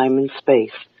in time and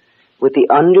space, with the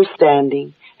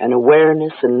understanding and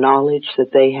awareness and knowledge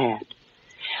that they had.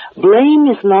 Blame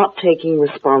is not taking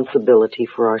responsibility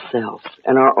for ourselves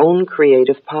and our own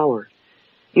creative power.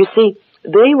 You see,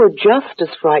 they were just as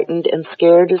frightened and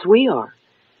scared as we are,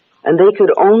 and they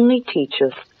could only teach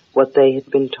us what they had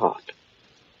been taught.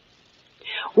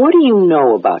 What do you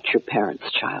know about your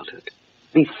parents' childhood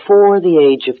before the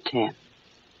age of 10?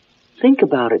 Think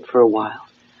about it for a while.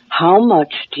 How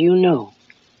much do you know?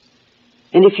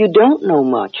 And if you don't know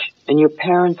much and your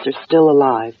parents are still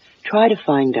alive, try to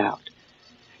find out.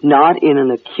 Not in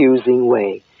an accusing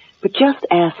way, but just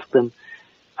ask them,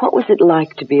 what was it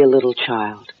like to be a little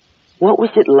child? What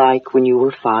was it like when you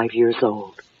were 5 years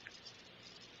old?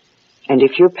 And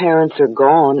if your parents are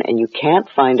gone and you can't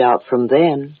find out from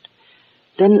then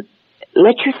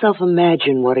let yourself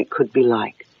imagine what it could be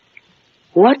like.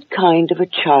 What kind of a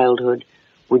childhood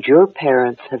would your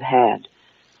parents have had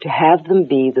to have them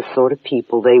be the sort of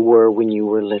people they were when you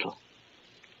were little?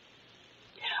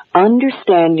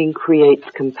 Understanding creates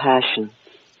compassion.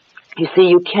 You see,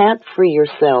 you can't free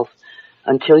yourself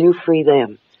until you free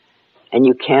them, and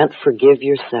you can't forgive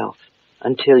yourself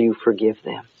until you forgive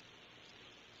them.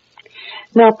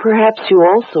 Now, perhaps you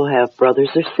also have brothers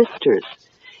or sisters.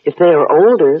 If they are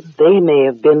older, they may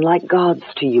have been like gods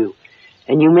to you,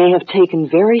 and you may have taken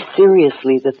very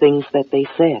seriously the things that they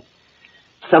said.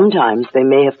 Sometimes they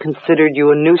may have considered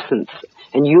you a nuisance,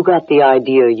 and you got the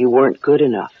idea you weren't good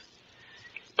enough.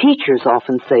 Teachers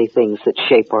often say things that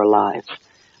shape our lives.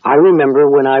 I remember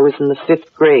when I was in the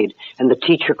 5th grade, and the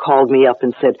teacher called me up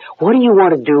and said, "What do you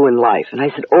want to do in life?" And I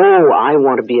said, "Oh, I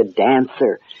want to be a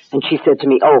dancer." And she said to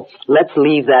me, "Oh, let's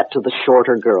leave that to the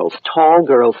shorter girls. Tall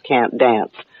girls can't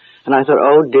dance." And I thought,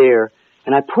 oh dear.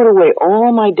 And I put away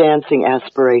all my dancing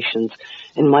aspirations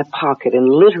in my pocket and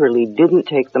literally didn't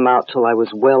take them out till I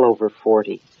was well over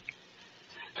 40.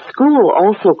 School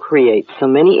also creates so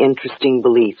many interesting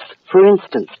beliefs. For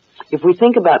instance, if we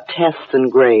think about tests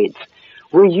and grades,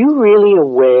 were you really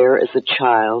aware as a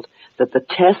child that the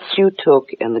tests you took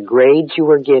and the grades you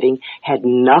were getting had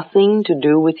nothing to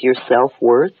do with your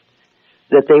self-worth?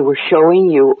 That they were showing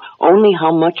you only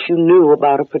how much you knew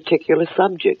about a particular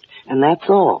subject, and that's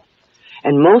all.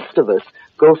 And most of us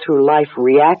go through life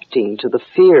reacting to the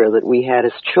fear that we had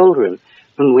as children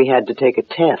when we had to take a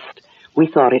test. We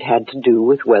thought it had to do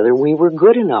with whether we were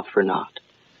good enough or not.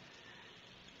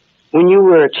 When you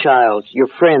were a child, your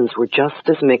friends were just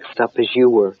as mixed up as you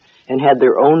were and had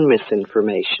their own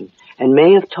misinformation and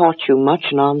may have taught you much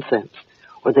nonsense,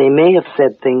 or they may have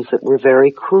said things that were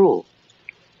very cruel.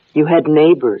 You had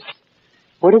neighbors.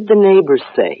 What did the neighbors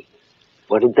say?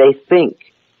 What did they think?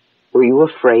 Were you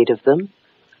afraid of them?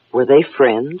 Were they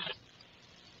friends?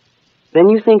 Then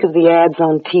you think of the ads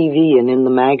on TV and in the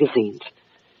magazines.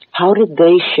 How did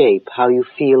they shape how you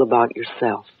feel about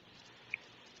yourself?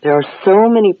 There are so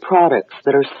many products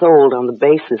that are sold on the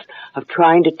basis of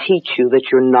trying to teach you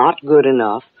that you're not good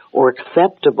enough or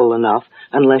acceptable enough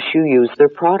unless you use their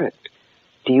product.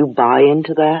 Do you buy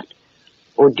into that?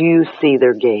 Or do you see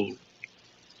their game?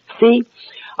 See,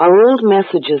 our old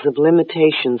messages of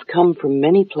limitations come from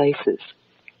many places.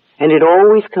 And it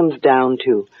always comes down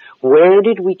to, where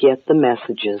did we get the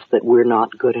messages that we're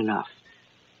not good enough?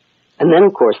 And then,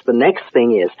 of course, the next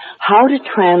thing is how to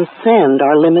transcend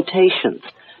our limitations,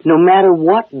 no matter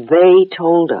what they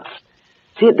told us.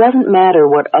 See, it doesn't matter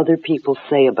what other people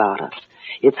say about us.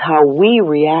 It's how we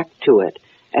react to it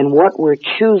and what we're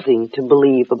choosing to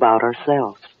believe about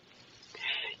ourselves.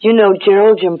 You know,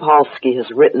 Gerald Jampolsky has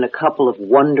written a couple of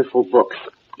wonderful books.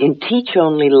 In Teach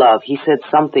Only Love, he said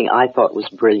something I thought was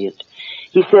brilliant.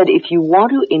 He said, if you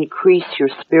want to increase your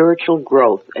spiritual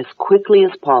growth as quickly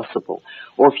as possible,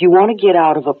 or if you want to get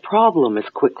out of a problem as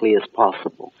quickly as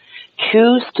possible,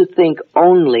 choose to think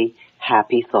only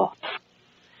happy thoughts.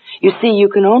 You see, you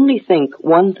can only think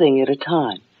one thing at a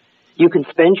time. You can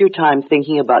spend your time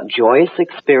thinking about joyous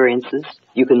experiences.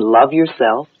 You can love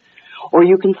yourself. Or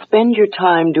you can spend your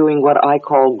time doing what I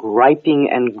call griping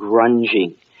and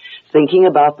grunging, thinking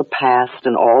about the past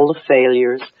and all the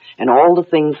failures and all the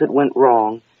things that went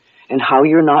wrong and how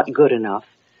you're not good enough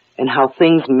and how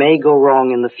things may go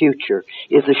wrong in the future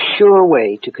is a sure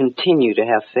way to continue to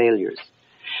have failures.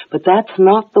 But that's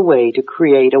not the way to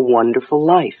create a wonderful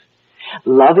life.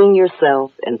 Loving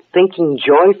yourself and thinking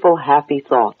joyful, happy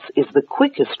thoughts is the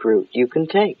quickest route you can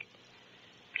take.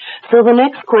 So the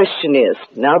next question is,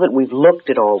 now that we've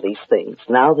looked at all these things,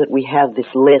 now that we have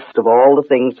this list of all the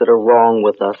things that are wrong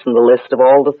with us and the list of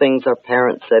all the things our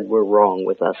parents said were wrong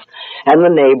with us, and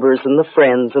the neighbors and the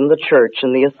friends and the church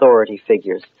and the authority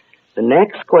figures, the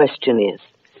next question is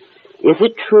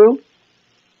it true?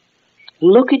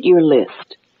 Look at your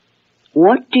list.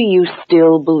 What do you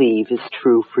still believe is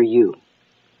true for you?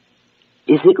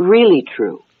 Is it really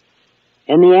true?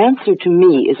 And the answer to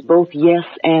me is both yes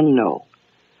and no.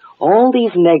 All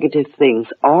these negative things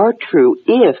are true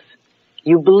if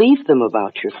you believe them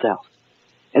about yourself.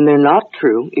 And they're not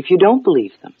true if you don't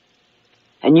believe them.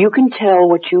 And you can tell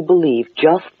what you believe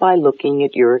just by looking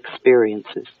at your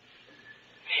experiences.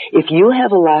 If you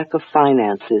have a lack of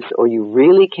finances or you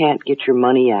really can't get your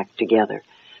money act together,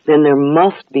 then there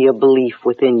must be a belief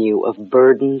within you of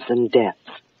burdens and debts.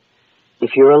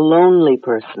 If you're a lonely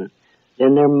person,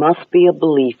 then there must be a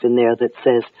belief in there that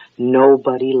says,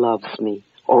 nobody loves me,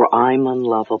 or I'm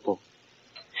unlovable.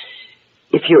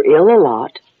 If you're ill a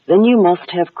lot, then you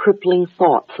must have crippling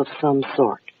thoughts of some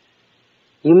sort.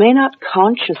 You may not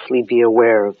consciously be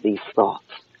aware of these thoughts,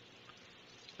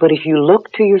 but if you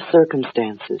look to your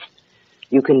circumstances,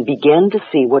 you can begin to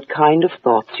see what kind of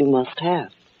thoughts you must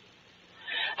have.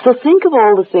 So think of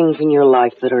all the things in your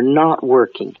life that are not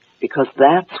working, because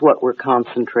that's what we're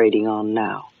concentrating on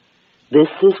now. This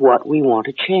is what we want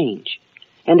to change.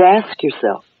 And ask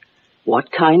yourself,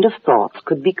 what kind of thoughts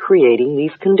could be creating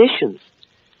these conditions?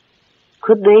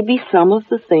 Could they be some of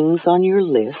the things on your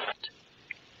list?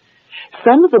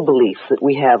 Some of the beliefs that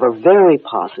we have are very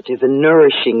positive and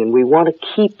nourishing, and we want to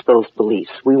keep those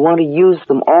beliefs. We want to use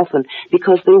them often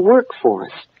because they work for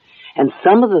us. And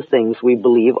some of the things we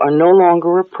believe are no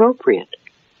longer appropriate.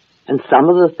 And some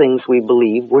of the things we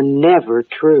believe were never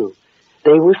true.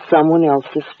 They were someone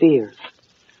else's fears.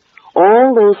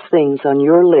 All those things on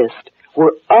your list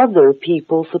were other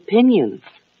people's opinions.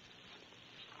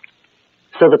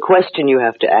 So the question you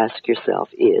have to ask yourself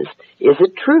is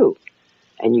it true?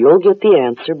 And you'll get the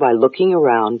answer by looking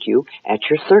around you at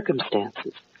your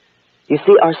circumstances. You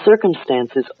see, our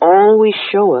circumstances always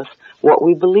show us what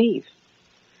we believe.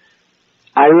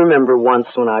 I remember once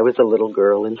when I was a little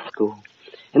girl in school,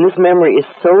 and this memory is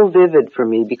so vivid for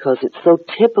me because it's so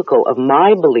typical of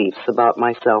my beliefs about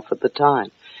myself at the time.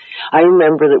 I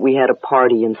remember that we had a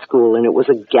party in school, and it was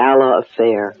a gala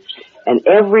affair, and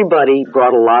everybody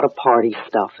brought a lot of party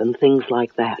stuff and things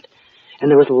like that.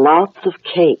 And there was lots of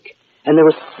cake. And there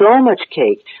was so much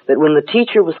cake that when the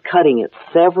teacher was cutting it,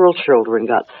 several children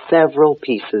got several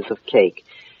pieces of cake.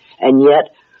 And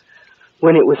yet,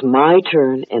 when it was my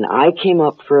turn and I came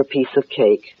up for a piece of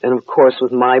cake, and of course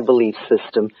with my belief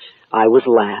system, I was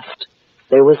last.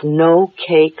 There was no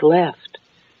cake left.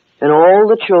 And all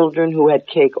the children who had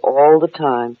cake all the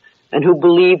time and who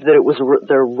believed that it was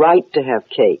their right to have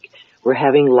cake were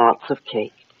having lots of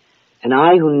cake. And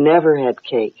I, who never had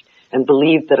cake, and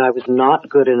believed that I was not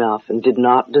good enough and did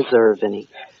not deserve any,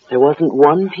 there wasn't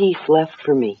one piece left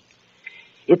for me.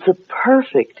 It's a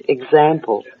perfect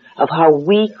example of how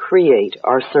we create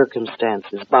our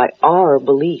circumstances by our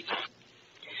beliefs.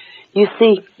 You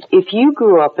see, if you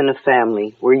grew up in a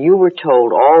family where you were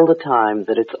told all the time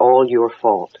that it's all your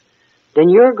fault, then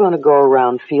you're going to go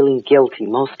around feeling guilty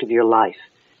most of your life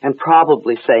and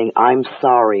probably saying, I'm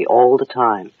sorry all the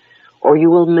time, or you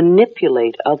will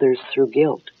manipulate others through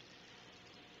guilt.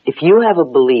 If you have a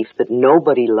belief that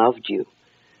nobody loved you,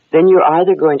 then you're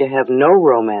either going to have no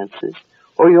romances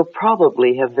or you'll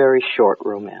probably have very short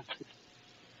romances.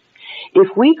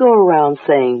 If we go around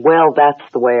saying, well, that's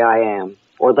the way I am,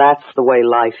 or that's the way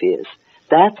life is,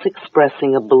 that's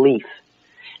expressing a belief,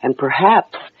 and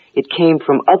perhaps it came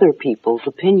from other people's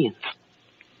opinions.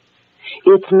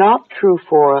 It's not true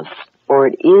for us, or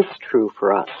it is true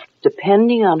for us,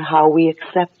 depending on how we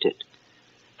accept it.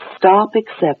 Stop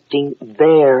accepting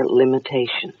their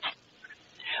limitations.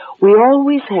 We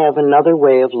always have another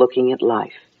way of looking at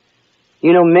life.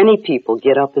 You know, many people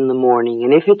get up in the morning,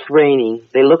 and if it's raining,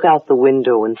 they look out the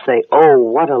window and say, oh,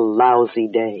 what a lousy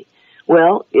day.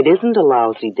 Well, it isn't a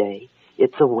lousy day.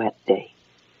 It's a wet day.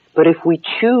 But if we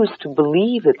choose to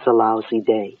believe it's a lousy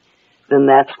day, then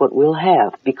that's what we'll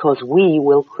have, because we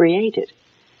will create it.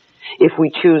 If we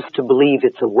choose to believe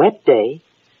it's a wet day,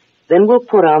 then we'll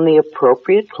put on the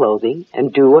appropriate clothing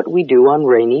and do what we do on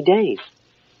rainy days.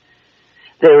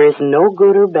 There is no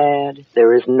good or bad,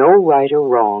 there is no right or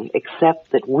wrong,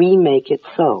 except that we make it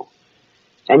so.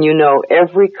 And you know,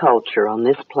 every culture on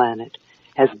this planet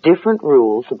has different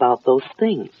rules about those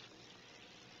things.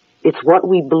 It's what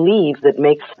we believe that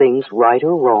makes things right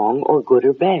or wrong or good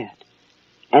or bad.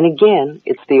 And again,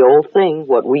 it's the old thing,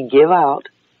 what we give out,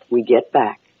 we get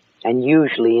back, and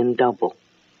usually in double.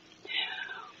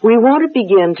 We want to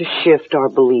begin to shift our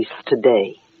beliefs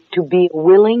today, to be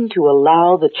willing to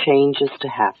allow the changes to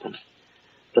happen.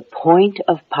 The point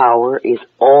of power is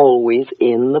always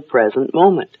in the present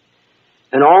moment.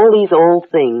 And all these old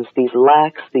things, these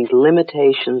lacks, these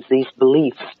limitations, these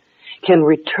beliefs, can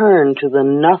return to the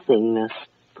nothingness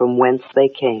from whence they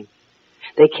came.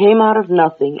 They came out of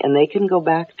nothing, and they can go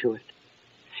back to it.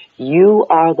 You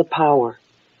are the power.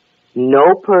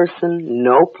 No person,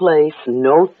 no place,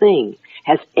 no thing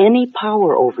has any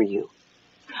power over you.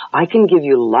 I can give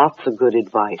you lots of good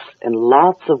advice and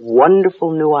lots of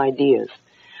wonderful new ideas,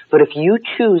 But if you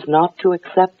choose not to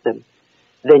accept them,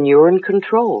 then you're in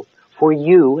control, for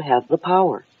you have the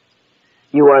power.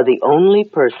 You are the only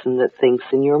person that thinks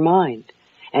in your mind,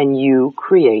 and you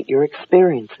create your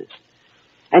experiences.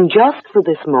 And just for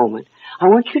this moment, I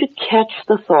want you to catch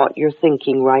the thought you're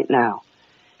thinking right now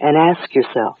and ask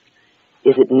yourself,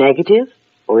 is it negative,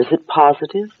 or is it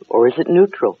positive, or is it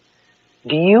neutral?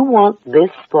 Do you want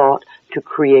this thought to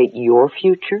create your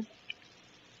future?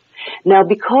 Now,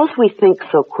 because we think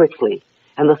so quickly,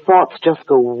 and the thoughts just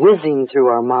go whizzing through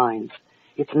our minds,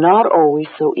 it's not always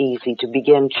so easy to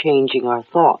begin changing our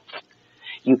thoughts.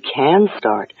 You can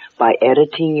start by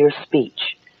editing your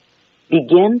speech.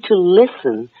 Begin to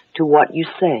listen to what you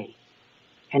say,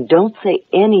 and don't say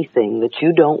anything that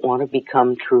you don't want to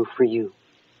become true for you.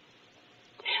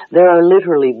 There are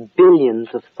literally billions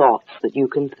of thoughts that you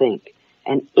can think,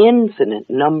 and infinite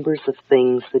numbers of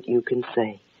things that you can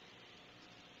say.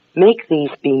 Make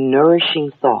these be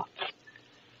nourishing thoughts.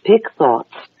 Pick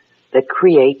thoughts that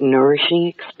create nourishing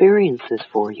experiences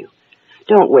for you.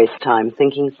 Don't waste time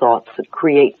thinking thoughts that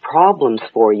create problems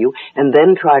for you and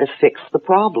then try to fix the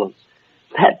problem.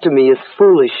 That to me is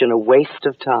foolish and a waste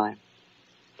of time.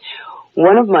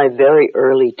 One of my very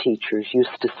early teachers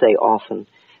used to say often,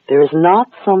 there is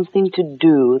not something to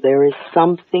do, there is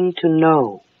something to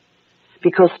know.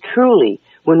 Because truly,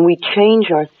 when we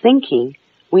change our thinking,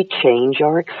 we change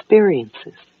our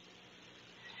experiences.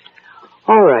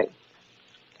 All right,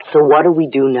 so what do we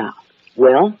do now?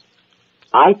 Well,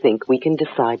 I think we can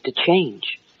decide to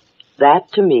change.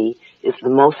 That, to me, is the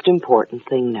most important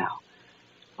thing now.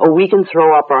 Oh, we can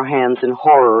throw up our hands in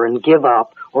horror and give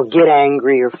up, or get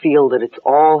angry, or feel that it's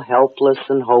all helpless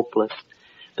and hopeless.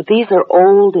 But these are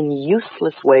old and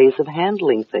useless ways of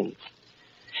handling things.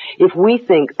 If we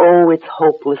think, oh, it's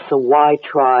hopeless, so why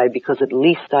try, because at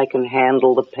least I can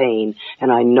handle the pain,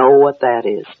 and I know what that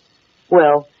is.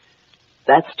 Well,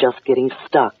 that's just getting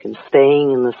stuck and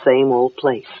staying in the same old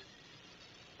place.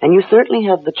 And you certainly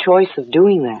have the choice of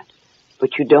doing that,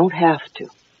 but you don't have to.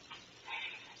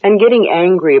 And getting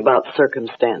angry about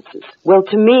circumstances. Well,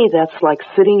 to me, that's like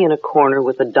sitting in a corner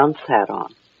with a dunce hat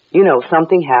on. You know,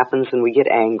 something happens and we get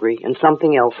angry, and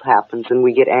something else happens and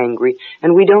we get angry,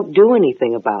 and we don't do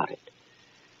anything about it.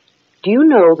 Do you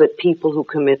know that people who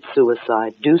commit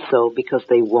suicide do so because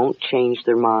they won't change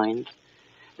their minds?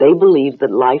 They believe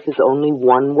that life is only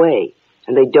one way,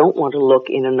 and they don't want to look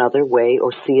in another way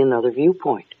or see another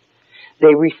viewpoint.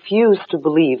 They refuse to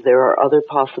believe there are other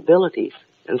possibilities,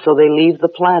 and so they leave the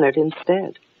planet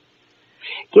instead.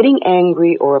 Getting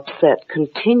angry or upset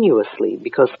continuously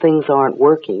because things aren't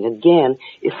working, again,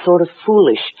 is sort of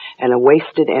foolish and a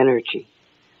wasted energy.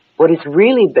 What is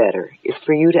really better is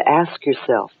for you to ask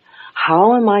yourself,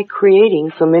 how am I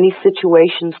creating so many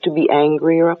situations to be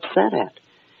angry or upset at?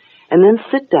 And then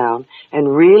sit down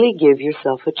and really give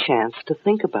yourself a chance to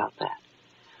think about that.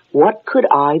 What could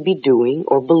I be doing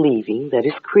or believing that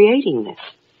is creating this?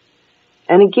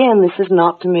 And again, this is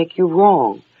not to make you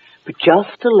wrong, but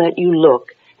just to let you look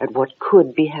at what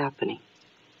could be happening.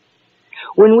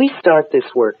 When we start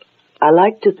this work, I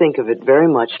like to think of it very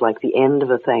much like the end of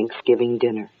a Thanksgiving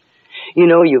dinner. You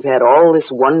know, you've had all this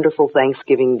wonderful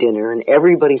Thanksgiving dinner and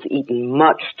everybody's eaten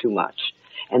much too much.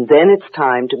 And then it's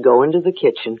time to go into the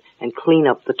kitchen and clean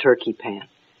up the turkey pan.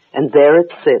 And there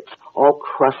it sits, all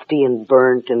crusty and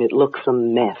burnt, and it looks a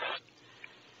mess.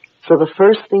 So the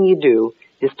first thing you do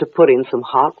is to put in some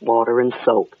hot water and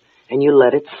soap, and you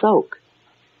let it soak.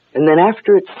 And then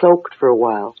after it's soaked for a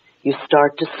while, you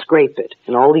start to scrape it,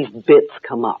 and all these bits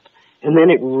come up. And then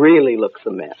it really looks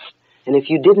a mess. And if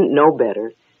you didn't know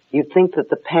better, you'd think that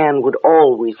the pan would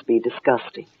always be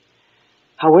disgusting.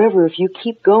 However, if you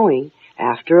keep going,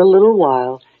 after a little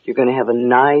while, you're going to have a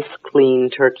nice,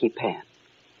 clean turkey pan.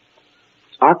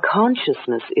 Our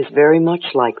consciousness is very much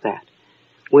like that.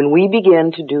 When we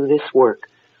begin to do this work,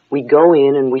 we go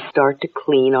in and we start to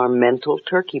clean our mental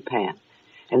turkey pan.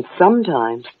 And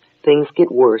sometimes things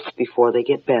get worse before they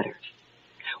get better.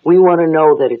 We want to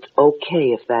know that it's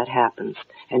okay if that happens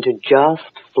and to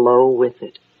just flow with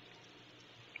it.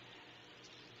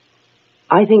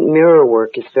 I think mirror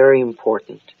work is very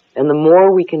important. And the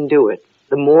more we can do it,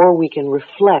 the more we can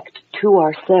reflect to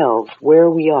ourselves where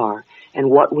we are and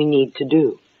what we need to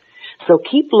do. So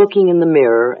keep looking in the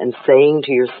mirror and saying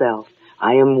to yourself,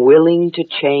 I am willing to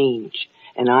change,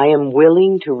 and I am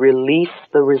willing to release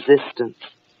the resistance.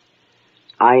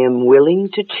 I am willing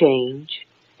to change,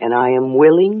 and I am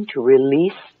willing to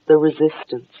release the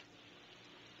resistance.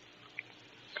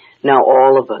 Now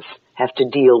all of us have to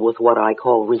deal with what I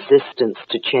call resistance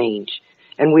to change,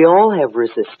 and we all have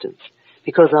resistance,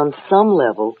 because on some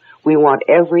level We want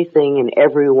everything and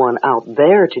everyone out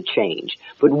there to change,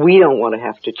 but we don't want to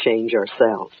have to change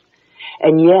ourselves.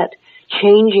 And yet,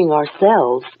 changing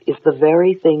ourselves is the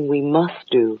very thing we must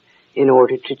do in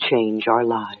order to change our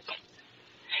lives.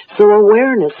 So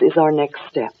awareness is our next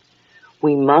step.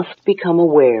 We must become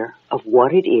aware of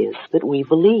what it is that we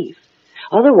believe.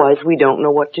 Otherwise, we don't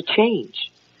know what to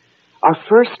change. Our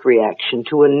first reaction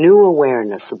to a new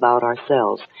awareness about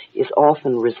ourselves is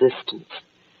often resistance.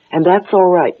 And that's all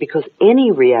right, because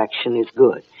any reaction is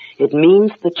good. It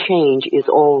means the change is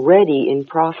already in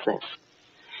process.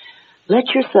 Let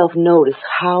yourself notice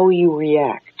how you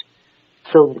react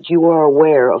so that you are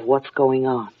aware of what's going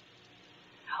on.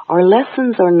 Our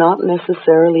lessons are not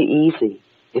necessarily easy.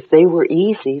 If they were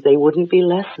easy, they wouldn't be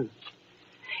lessons.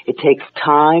 It takes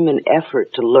time and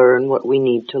effort to learn what we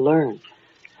need to learn.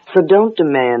 So don't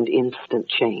demand instant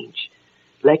change.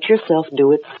 Let yourself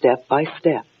do it step by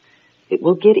step. It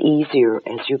will get easier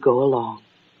as you go along.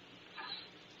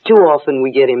 Too often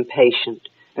we get impatient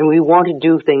and we want to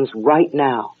do things right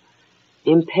now.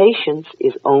 Impatience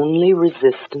is only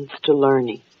resistance to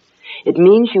learning. It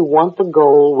means you want the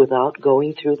goal without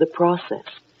going through the process.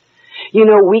 You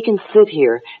know, we can sit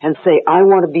here and say, I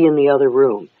want to be in the other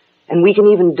room. And we can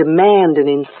even demand and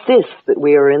insist that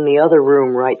we are in the other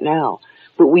room right now.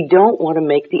 But we don't want to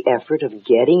make the effort of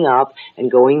getting up and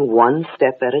going one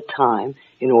step at a time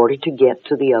in order to get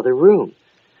to the other room.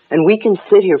 And we can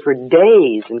sit here for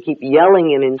days and keep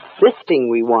yelling and insisting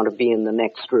we want to be in the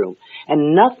next room.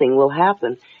 And nothing will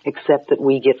happen except that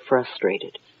we get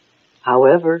frustrated.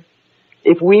 However,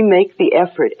 if we make the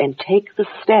effort and take the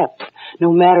steps,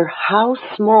 no matter how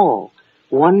small,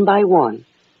 one by one,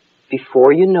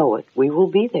 before you know it, we will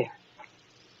be there.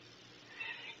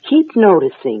 Keep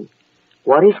noticing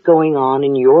what is going on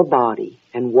in your body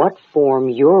and what form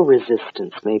your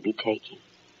resistance may be taking.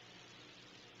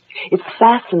 It's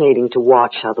fascinating to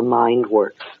watch how the mind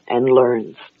works and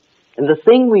learns. And the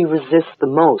thing we resist the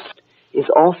most is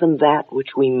often that which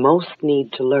we most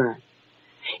need to learn.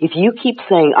 If you keep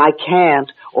saying, I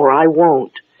can't or I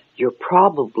won't, you're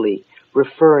probably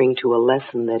referring to a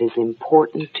lesson that is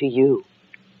important to you.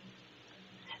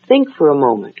 Think for a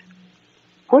moment.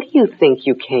 What do you think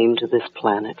you came to this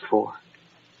planet for?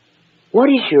 What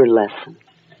is your lesson?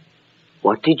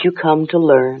 What did you come to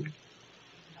learn?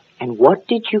 And what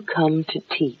did you come to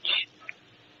teach?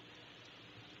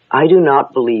 I do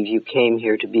not believe you came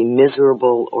here to be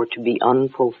miserable or to be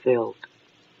unfulfilled.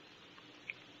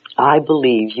 I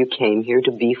believe you came here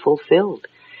to be fulfilled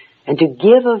and to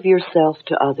give of yourself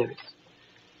to others.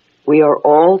 We are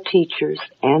all teachers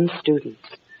and students.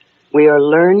 We are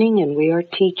learning and we are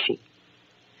teaching.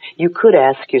 You could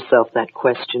ask yourself that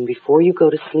question before you go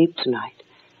to sleep tonight.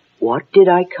 What did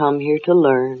I come here to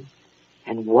learn?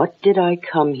 And what did I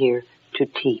come here to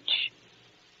teach?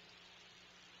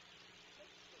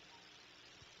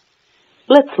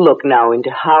 Let's look now into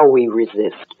how we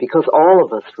resist, because all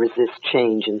of us resist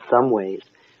change in some ways.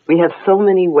 We have so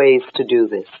many ways to do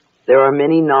this. There are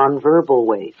many nonverbal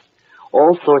ways.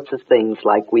 All sorts of things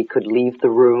like we could leave the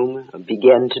room,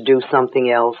 begin to do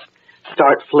something else,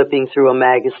 start flipping through a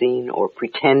magazine, or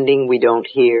pretending we don't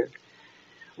hear.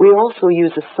 We also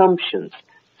use assumptions,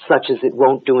 such as it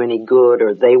won't do any good,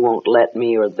 or they won't let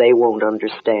me, or they won't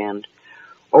understand.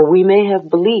 Or we may have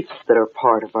beliefs that are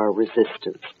part of our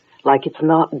resistance, like it's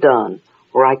not done,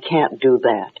 or I can't do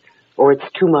that, or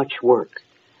it's too much work.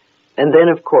 And then,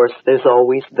 of course, there's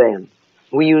always them.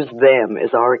 We use them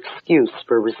as our excuse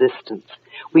for resistance.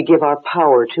 We give our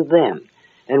power to them,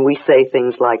 and we say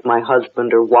things like, my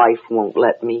husband or wife won't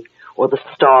let me, or the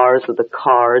stars or the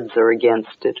cards are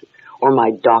against it, or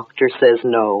my doctor says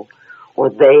no, or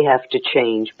they have to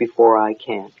change before I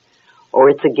can, or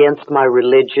it's against my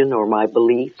religion or my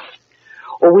beliefs.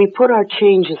 Or we put our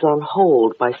changes on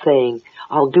hold by saying,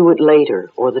 I'll do it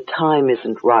later, or the time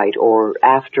isn't right, or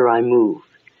after I move.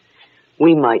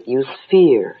 We might use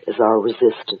fear as our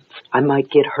resistance. I might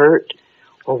get hurt,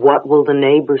 or what will the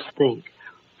neighbors think?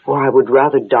 Or I would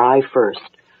rather die first,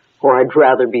 or I'd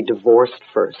rather be divorced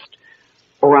first,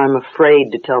 or I'm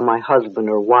afraid to tell my husband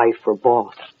or wife or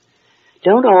boss.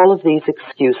 Don't all of these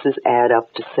excuses add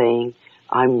up to saying,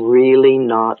 I'm really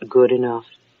not good enough?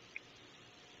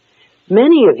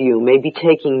 Many of you may be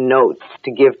taking notes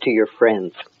to give to your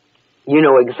friends. You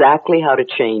know exactly how to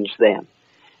change them.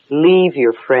 Leave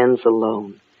your friends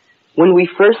alone. When we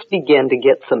first begin to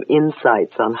get some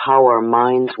insights on how our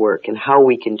minds work and how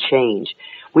we can change,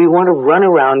 we want to run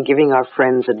around giving our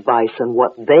friends advice on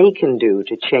what they can do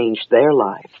to change their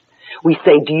lives. We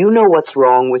say, do you know what's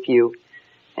wrong with you?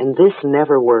 And this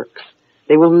never works.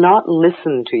 They will not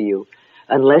listen to you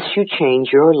unless you change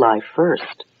your life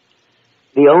first.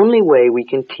 The only way we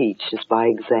can teach is by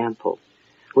example.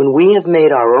 When we have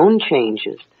made our own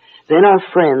changes, then our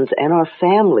friends and our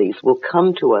families will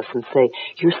come to us and say,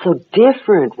 "You're so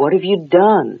different. What have you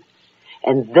done?"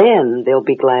 And then they'll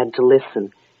be glad to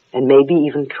listen and maybe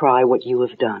even try what you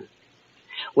have done.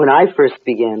 When I first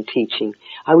began teaching,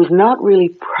 I was not really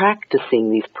practicing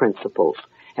these principles,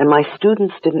 and my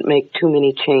students didn't make too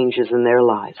many changes in their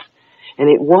lives. And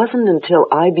it wasn't until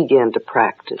I began to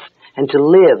practice and to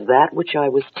live that which I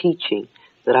was teaching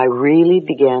that I really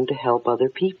began to help other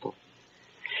people.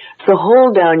 So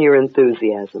hold down your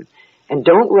enthusiasm and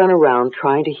don't run around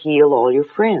trying to heal all your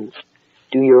friends.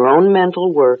 Do your own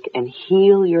mental work and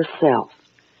heal yourself.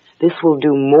 This will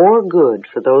do more good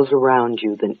for those around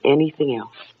you than anything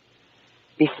else.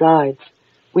 Besides,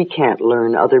 we can't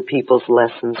learn other people's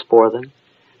lessons for them.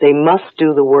 They must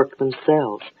do the work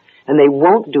themselves, and they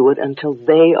won't do it until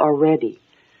they are ready.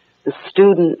 The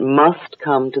student must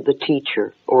come to the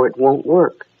teacher, or it won't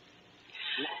work.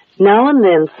 Now and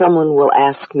then someone will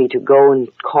ask me to go and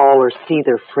call or see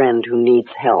their friend who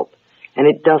needs help, and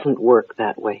it doesn't work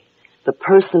that way. The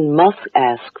person must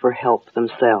ask for help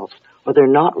themselves, or they're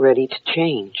not ready to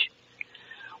change.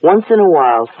 Once in a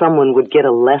while, someone would get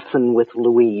a lesson with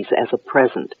Louise as a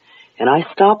present, and I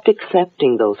stopped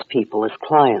accepting those people as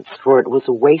clients, for it was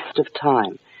a waste of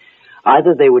time.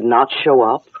 Either they would not show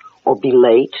up, or be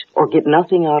late, or get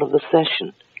nothing out of the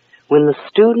session. When the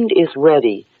student is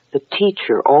ready, the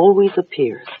teacher always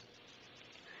appears.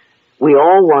 We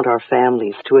all want our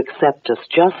families to accept us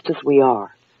just as we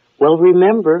are. Well,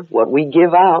 remember, what we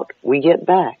give out, we get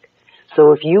back.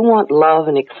 So if you want love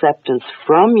and acceptance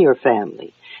from your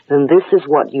family, then this is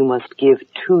what you must give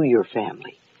to your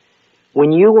family.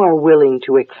 When you are willing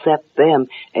to accept them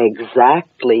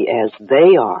exactly as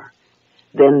they are,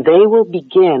 then they will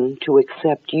begin to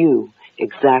accept you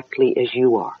exactly as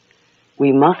you are.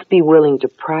 We must be willing to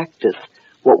practice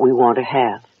what we want to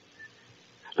have.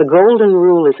 The golden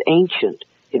rule is ancient.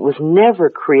 It was never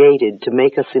created to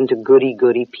make us into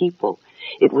goody-goody people.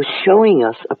 It was showing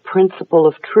us a principle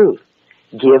of truth.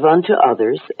 Give unto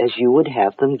others as you would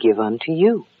have them give unto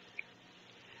you.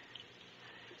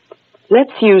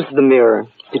 Let's use the mirror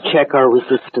to check our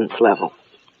resistance level.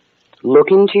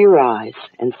 Look into your eyes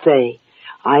and say,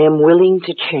 "I am willing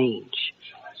to change.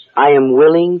 I am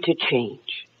willing to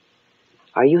change."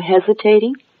 Are you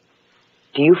hesitating?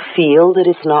 Do you feel that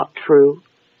it's not true?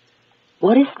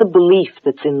 What is the belief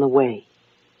that's in the way?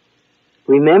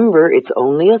 Remember, it's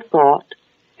only a thought,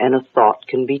 and a thought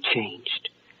can be changed.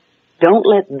 Don't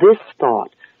let this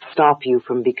thought stop you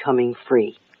from becoming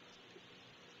free.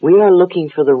 We are looking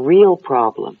for the real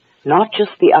problem, not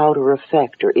just the outer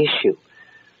effect or issue.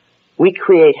 We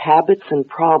create habits and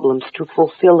problems to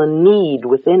fulfill a need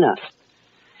within us.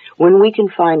 When we can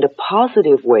find a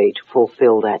positive way to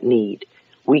fulfill that need,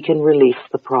 we can release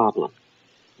the problem.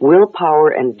 Willpower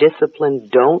and discipline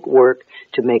don't work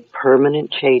to make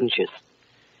permanent changes.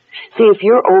 See, if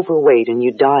you're overweight and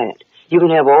you diet, you can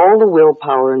have all the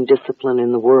willpower and discipline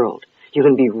in the world. You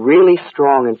can be really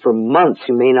strong, and for months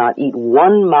you may not eat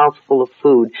one mouthful of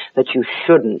food that you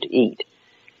shouldn't eat.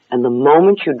 And the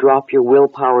moment you drop your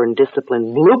willpower and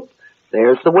discipline, bloop,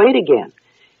 there's the weight again.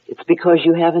 It's because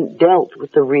you haven't dealt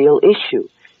with the real issue.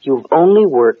 You've only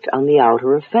worked on the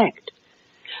outer effect.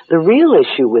 The real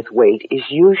issue with weight is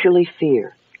usually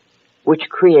fear, which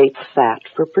creates fat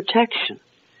for protection.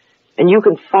 And you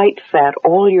can fight fat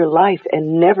all your life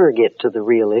and never get to the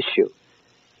real issue.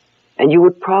 And you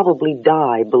would probably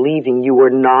die believing you were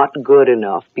not good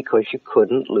enough because you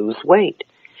couldn't lose weight.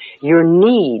 Your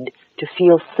need to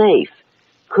feel safe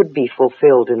could be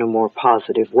fulfilled in a more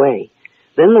positive way.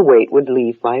 Then the weight would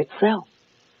leave by itself.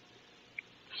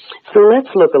 So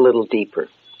let's look a little deeper.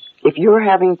 If you're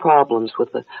having problems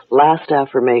with the last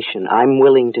affirmation, "I'm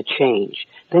willing to change,"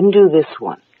 then do this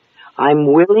one.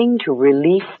 I'm willing to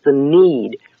release the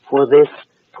need for this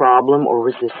problem or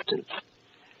resistance.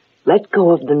 Let go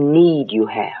of the need you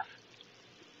have.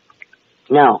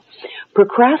 Now,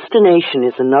 procrastination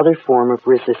is another form of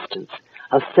resistance,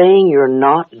 of saying you're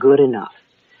not good enough.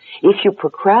 If you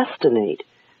procrastinate,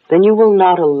 then you will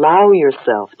not allow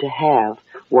yourself to have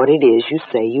what it is you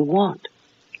say you want.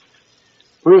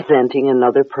 Resenting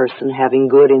another person having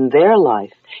good in their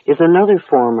life is another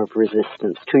form of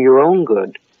resistance to your own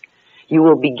good. You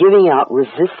will be giving out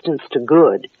resistance to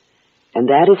good, and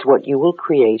that is what you will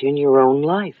create in your own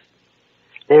life.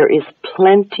 There is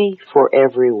plenty for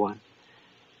everyone.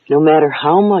 No matter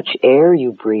how much air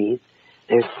you breathe,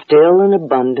 there's still an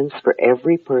abundance for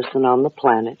every person on the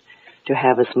planet to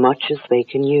have as much as they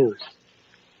can use.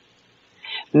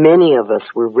 Many of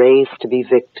us were raised to be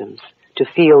victims, to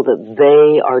feel that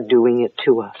they are doing it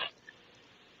to us.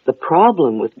 The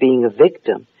problem with being a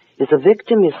victim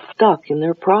is stuck in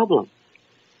their problem.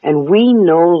 And we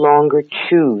no longer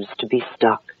choose to be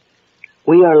stuck.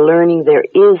 We are learning there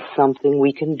is something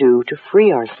we can do to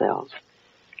free ourselves.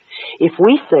 If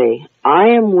we say, I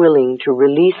am willing to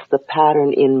release the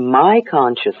pattern in my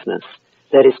consciousness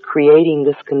that is creating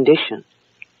this condition,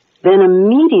 then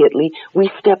immediately we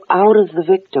step out of the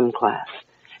victim class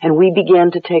and we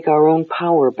begin to take our own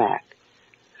power back.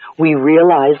 We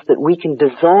realize that we can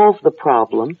dissolve the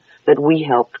problem that we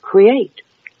helped create.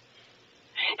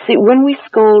 See, when we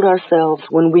scold ourselves,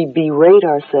 when we berate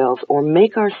ourselves or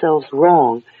make ourselves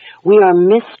wrong, we are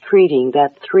mistreating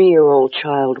that 3-year-old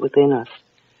child within us.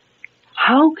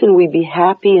 How can we be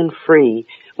happy and free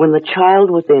when the child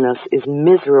within us is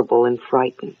miserable and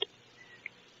frightened?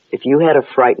 If you had a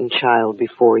frightened child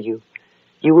before you,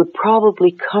 you would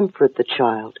probably comfort the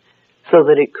child so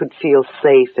that it could feel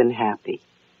safe and happy.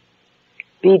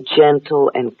 Be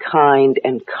gentle and kind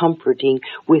and comforting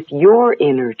with your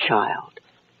inner child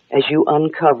as you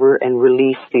uncover and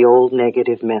release the old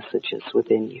negative messages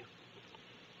within you.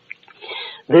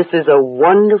 This is a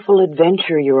wonderful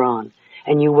adventure you're on,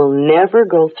 and you will never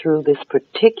go through this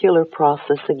particular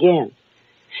process again.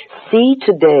 See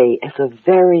today as a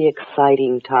very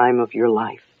exciting time of your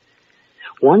life.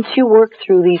 Once you work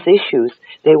through these issues,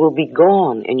 they will be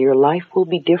gone and your life will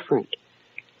be different.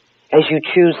 As you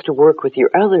choose to work with your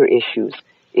other issues,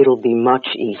 it'll be much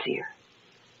easier.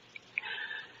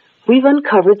 We've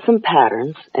uncovered some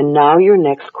patterns, and now your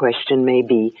next question may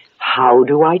be, how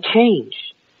do I change?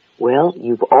 Well,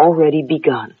 you've already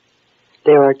begun.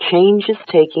 There are changes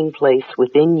taking place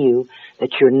within you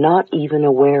that you're not even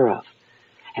aware of.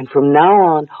 And from now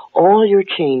on, all your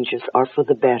changes are for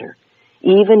the better,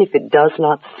 even if it does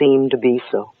not seem to be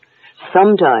so.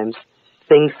 Sometimes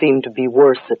things seem to be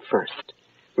worse at first.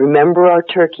 Remember our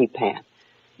turkey pan.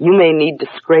 You may need to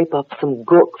scrape up some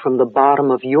gook from the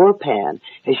bottom of your pan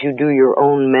as you do your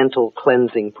own mental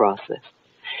cleansing process.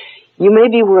 You may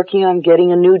be working on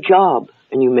getting a new job,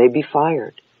 and you may be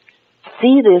fired.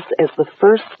 See this as the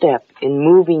first step in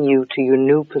moving you to your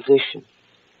new position.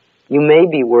 You may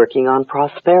be working on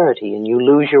prosperity, and you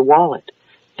lose your wallet.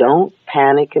 Don't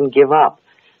panic and give up.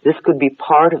 This could be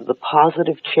part of the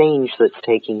positive change that's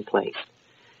taking place.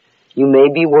 You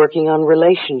may be working on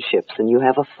relationships, and you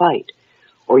have a fight.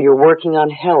 Or you're working on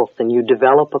health and you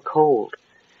develop a cold.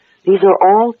 These are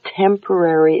all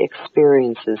temporary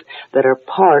experiences that are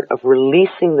part of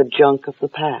releasing the junk of the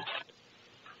past.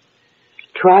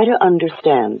 Try to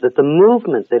understand that the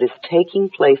movement that is taking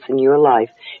place in your life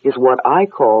is what I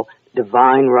call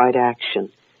divine right action,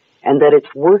 and that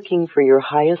it's working for your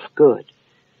highest good.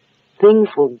 Things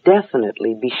will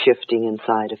definitely be shifting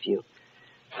inside of you.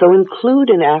 So include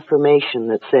an affirmation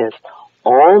that says,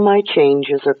 all my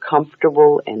changes are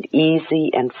comfortable and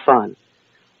easy and fun.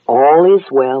 All is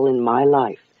well in my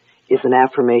life is an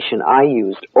affirmation I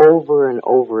used over and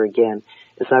over again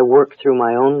as I work through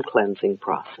my own cleansing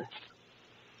process.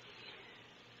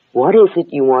 What is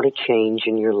it you want to change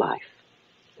in your life?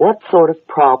 What sort of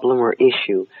problem or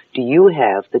issue do you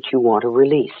have that you want to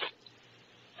release?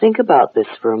 Think about this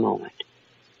for a moment.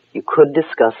 You could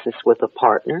discuss this with a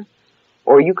partner,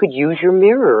 or you could use your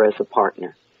mirror as a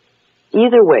partner.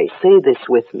 Either way, say this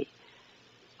with me.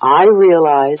 I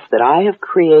realize that I have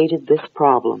created this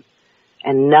problem,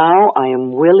 and now I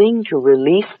am willing to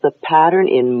release the pattern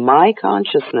in my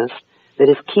consciousness that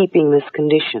is keeping this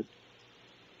condition.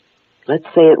 Let's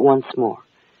say it once more.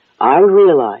 I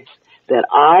realize that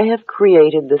I have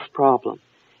created this problem,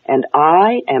 and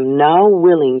I am now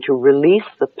willing to release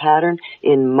the pattern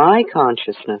in my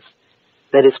consciousness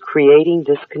that is creating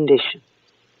this condition.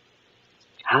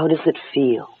 How does it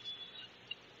feel?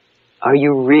 Are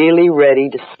you really ready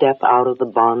to step out of the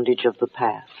bondage of the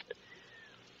past?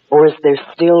 Or is there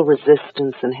still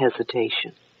resistance and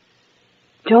hesitation?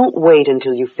 Don't wait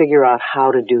until you figure out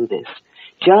how to do this.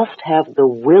 Just have the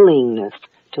willingness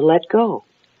to let go.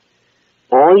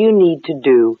 All you need to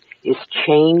do is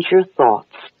change your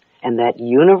thoughts, and that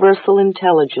universal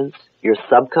intelligence, your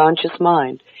subconscious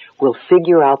mind, will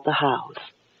figure out the hows.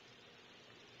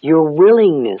 Your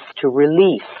willingness to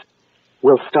release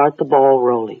will start the ball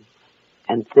rolling,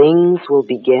 and things will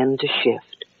begin to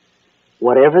shift.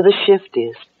 Whatever the shift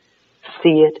is,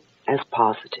 see it as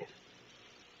positive.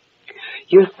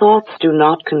 Your thoughts do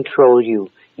not control you.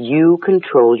 You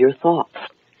control your thoughts.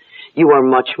 You are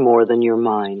much more than your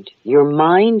mind. Your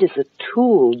mind is a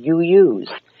tool you use,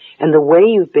 and the way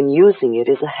you've been using it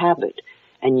is a habit,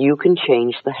 and you can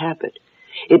change the habit.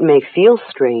 It may feel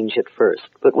strange at first,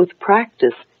 but with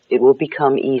practice, it will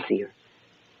become easier.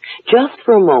 Just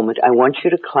for a moment, I want you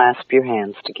to clasp your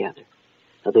hands together.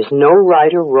 Now, there's no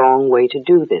right or wrong way to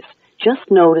do this. Just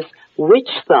notice which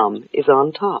thumb is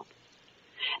on top.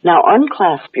 Now,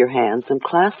 unclasp your hands and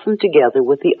clasp them together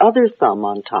with the other thumb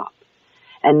on top.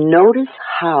 And notice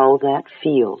how that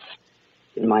feels.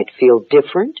 It might feel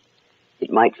different.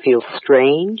 It might feel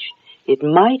strange. It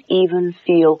might even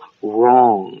feel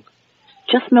wrong.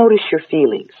 Just notice your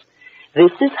feelings.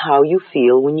 This is how you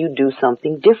feel when you do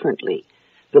something differently,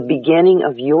 the beginning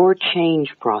of your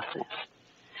change process.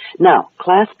 Now,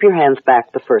 clasp your hands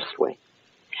back the first way,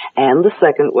 and the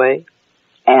second way,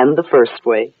 and the first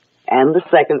way, and the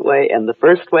second way, and the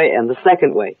first way, and the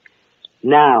second way.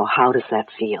 Now, how does that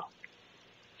feel?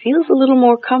 Feels a little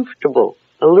more comfortable,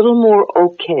 a little more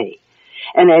okay.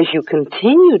 And as you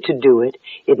continue to do it,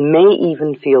 it may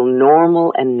even feel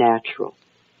normal and natural.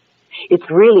 It's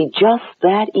really just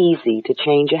that easy to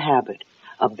change a habit,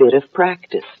 a bit of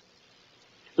practice.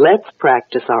 Let's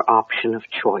practice our option of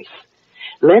choice.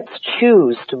 Let's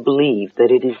choose to believe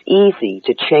that it is easy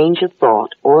to change a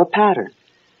thought or a pattern.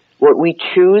 What we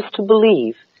choose to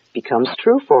believe becomes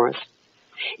true for us.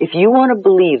 If you want to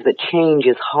believe that change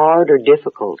is hard or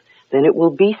difficult, then it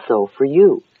will be so for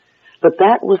you. But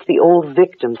that was the old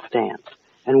victim stance,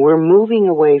 and we're moving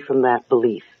away from that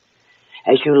belief.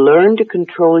 As you learn to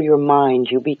control your mind,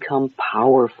 you become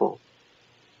powerful.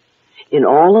 In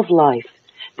all of life,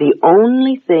 the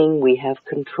only thing we have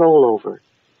control over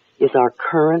is our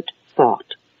current thought.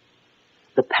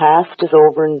 The past is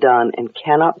over and done and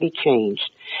cannot be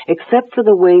changed, except for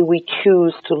the way we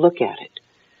choose to look at it.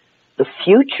 The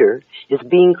future is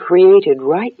being created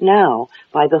right now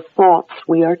by the thoughts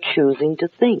we are choosing to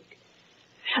think.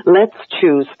 Let's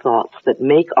choose thoughts that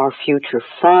make our future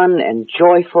fun and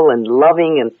joyful and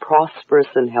loving and prosperous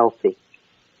and healthy.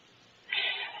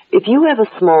 If you have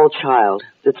a small child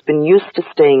that's been used to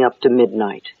staying up to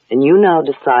midnight, and you now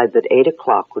decide that 8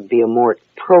 o'clock would be a more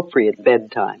appropriate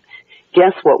bedtime,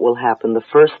 guess what will happen the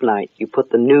first night you put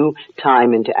the new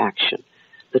time into action?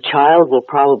 The child will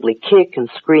probably kick and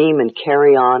scream and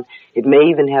carry on. It may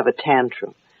even have a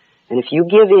tantrum. And if you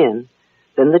give in,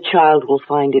 then the child will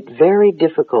find it very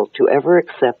difficult to ever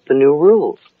accept the new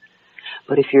rules.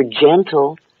 But if you're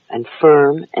gentle and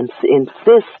firm and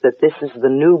insist that this is the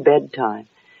new bedtime,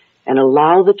 and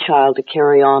allow the child to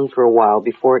carry on for a while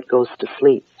before it goes to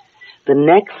sleep, the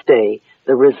next day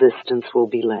the resistance will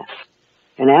be less.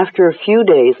 And after a few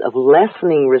days of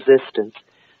lessening resistance,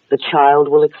 the child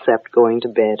will accept going to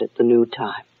bed at the new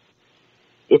time.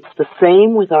 It's the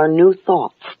same with our new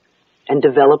thoughts and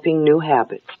developing new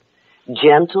habits.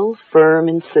 Gentle, firm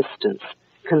insistence,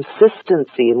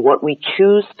 consistency in what we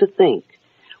choose to think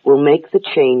will make the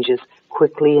changes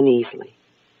quickly and easily.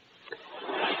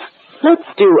 Let's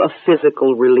do a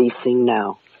physical releasing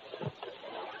now.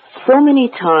 So many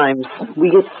times we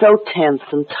get so tense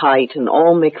and tight and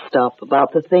all mixed up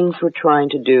about the things we're trying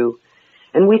to do,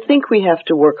 and we think we have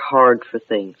to work hard for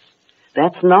things.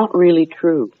 That's not really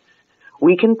true.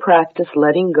 We can practice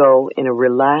letting go in a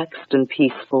relaxed and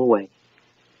peaceful way.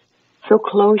 So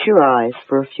close your eyes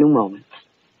for a few moments,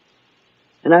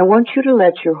 and I want you to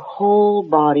let your whole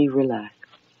body relax.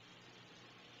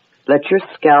 Let your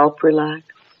scalp relax,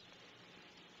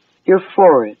 your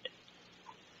forehead,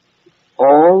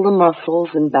 all the muscles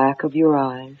in back of your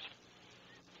eyes.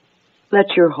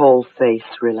 Let your whole face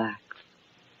relax.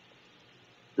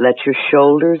 Let your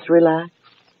shoulders relax.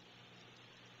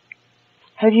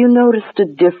 Have you noticed a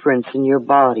difference in your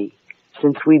body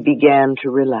since we began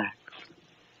to relax?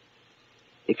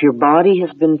 If your body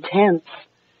has been tense,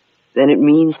 then it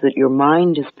means that your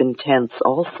mind has been tense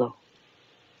also.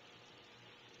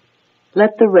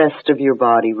 Let the rest of your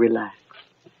body relax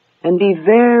and be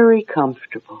very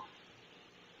comfortable.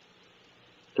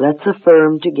 Let's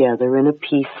affirm together in a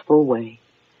peaceful way.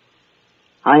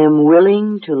 I am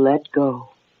willing to let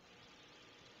go.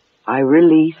 I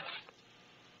release.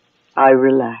 I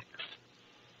relax.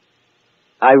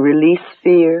 I release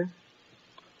fear.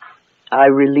 I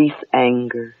release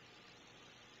anger.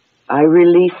 I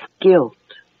release guilt.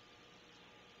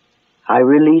 I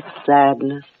release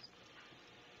sadness.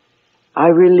 I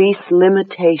release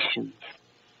limitations.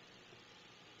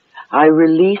 I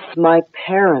release my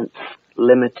parents'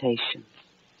 limitations.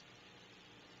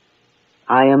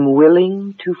 I am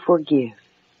willing to forgive.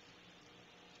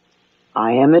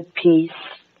 I am at peace.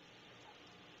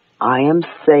 I am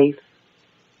safe.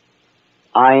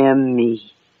 I am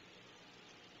me.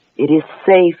 It is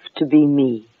safe to be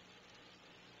me.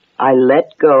 I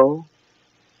let go,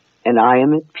 and I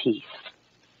am at peace.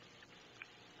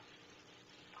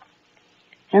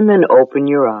 And then open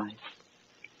your eyes.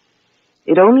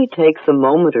 It only takes a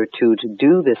moment or two to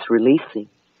do this releasing.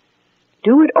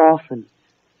 Do it often,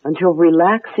 until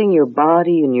relaxing your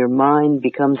body and your mind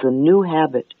becomes a new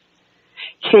habit.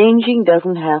 Changing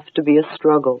doesn't have to be a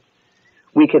struggle.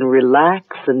 We can relax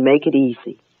and make it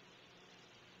easy.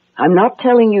 I'm not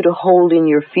telling you to hold in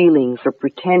your feelings or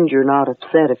pretend you're not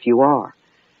upset if you are.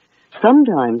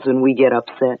 Sometimes when we get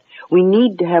upset, we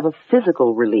need to have a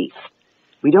physical release.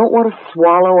 We don't want to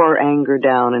swallow our anger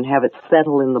down and have it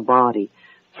settle in the body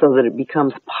so that it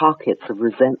becomes pockets of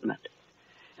resentment.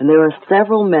 And there are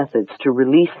several methods to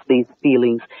release these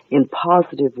feelings in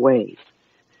positive ways.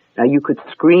 Now, you could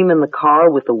scream in the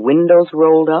car with the windows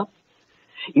rolled up.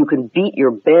 You can beat your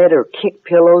bed or kick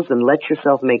pillows and let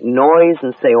yourself make noise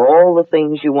and say all the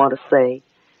things you want to say.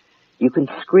 You can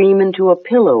scream into a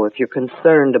pillow if you're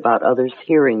concerned about others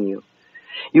hearing you.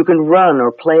 You can run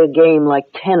or play a game like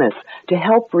tennis to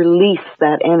help release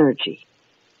that energy.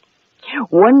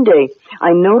 One day,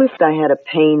 I noticed I had a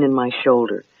pain in my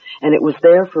shoulder, and it was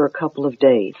there for a couple of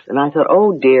days. And I thought,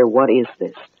 oh dear, what is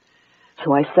this?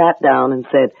 So I sat down and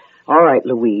said, all right,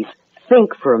 Louise,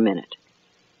 think for a minute.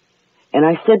 And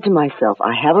I said to myself,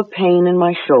 I have a pain in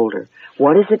my shoulder.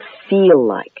 What does it feel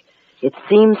like? It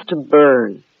seems to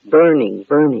burning.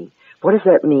 What does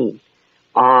that mean?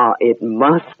 Ah, it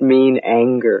must mean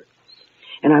anger.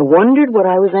 And I wondered what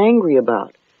I was angry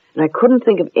about, and I couldn't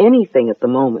think of anything at the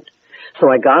moment. So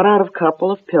I got out a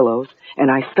couple of pillows,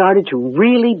 and I started to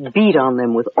really beat on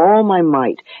them with all my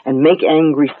might and make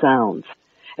angry sounds.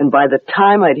 And by the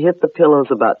time I'd hit the pillows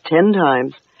about 10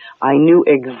 times, I knew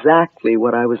exactly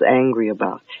what I was angry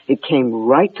about. It came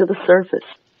right to the surface.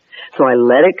 So I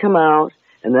let it come out,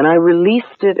 and then I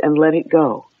released it and let it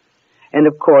go. And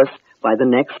of course, by the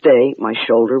next day, my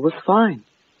shoulder was fine.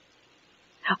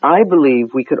 I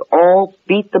believe we could all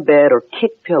beat the bed or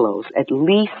kick pillows at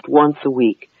least once a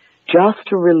week, just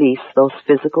to release those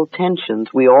physical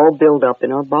tensions we all build up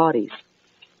in our bodies.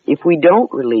 If we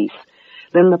don't release,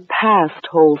 then the past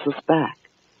holds us back.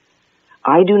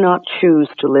 I do not choose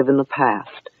to live in the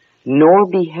past, nor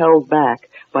be held back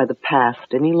by the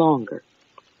past any longer.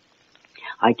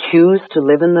 I choose to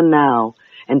live in the now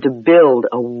and to build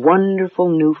a wonderful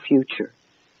new future.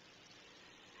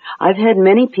 I've had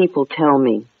many people tell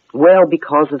me, well,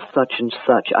 because of such and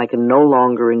such, I can no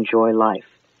longer enjoy life.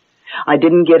 I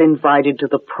didn't get invited to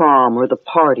the prom or the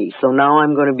party, so now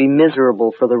I'm going to be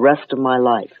miserable for the rest of my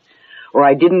life. Or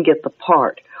I didn't get the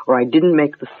part, or I didn't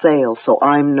make the sale, so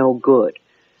I'm no good.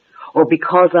 Or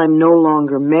because I'm no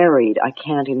longer married, I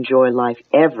can't enjoy life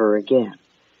ever again.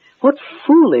 What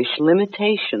foolish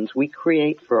limitations we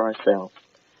create for ourselves.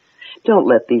 Don't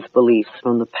let these beliefs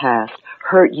from the past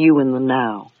hurt you in the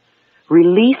now.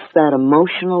 Release that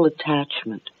emotional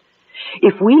attachment.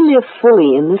 If we live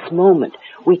fully in this moment,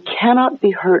 we cannot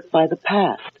be hurt by the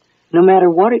past, no matter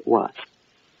what it was.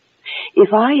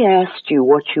 If I asked you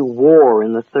what you wore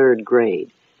in the 3rd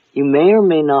grade, you may or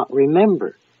may not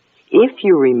remember. If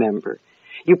you remember,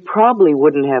 you probably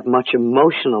wouldn't have much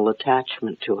emotional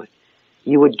attachment to it.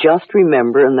 You would just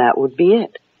remember, and that would be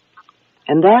it.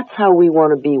 And that's how we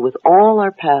want to be with all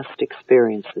our past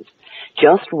experiences.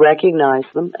 Just recognize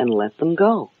them and let them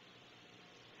go.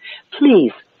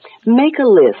 Please, make a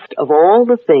list of all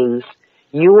the things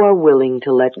you are willing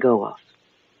to let go of.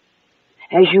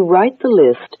 As you write the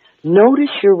list,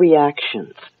 notice your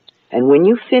reactions. And when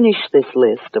you finish this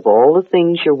list of all the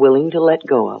things you're willing to let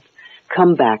go of,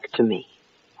 come back to me.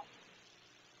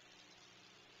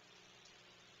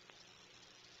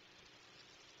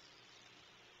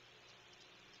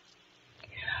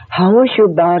 How is your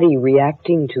body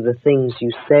reacting to the things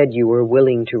you said you were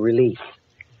willing to release?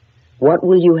 What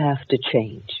will you have to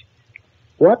change?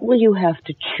 What will you have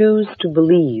to choose to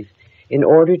believe in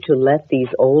order to let these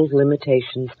old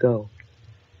limitations go?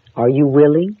 Are you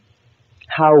willing?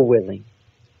 How willing?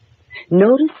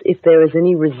 Notice if there is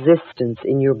any resistance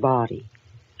in your body.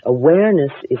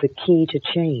 Awareness is a key to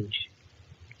change.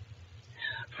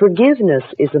 Forgiveness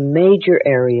is a major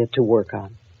area to work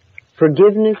on.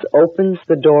 Forgiveness opens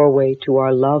the doorway to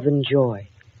our love and joy.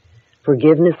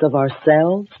 Forgiveness of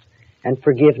ourselves and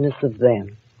forgiveness of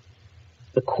them.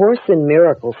 The Course in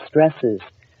Miracles stresses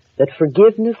that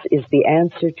forgiveness is the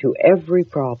answer to every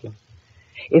problem.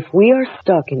 If we are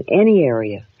stuck in any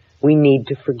area, we need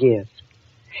to forgive.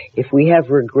 If we have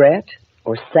regret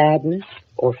or sadness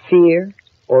or fear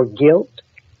or guilt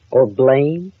or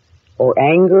blame or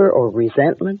anger or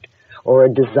resentment or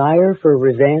a desire for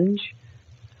revenge,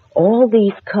 all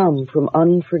these come from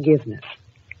unforgiveness.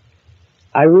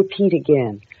 I repeat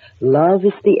again, love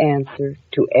is the answer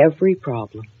to every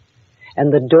problem,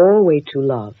 and the doorway to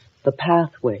love, the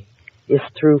pathway, is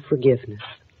through forgiveness.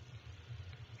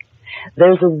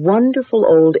 There's a wonderful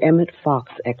old Emmett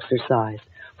Fox exercise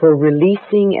for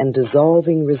releasing and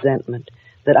dissolving resentment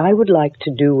that I would like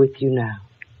to do with you now.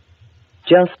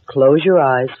 Just close your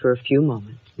eyes for a few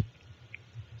moments.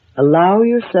 Allow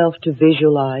yourself to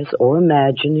visualize or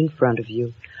imagine in front of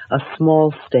you a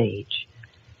small stage.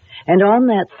 And on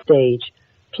that stage,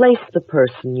 place the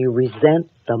person you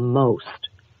resent the most.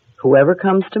 Whoever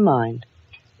comes to mind.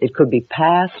 It could be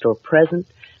past or present,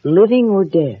 living or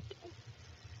dead.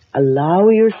 Allow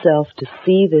yourself to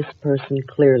see this person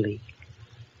clearly.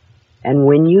 And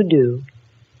when you do,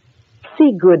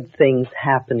 see good things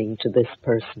happening to this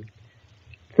person.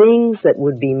 Things that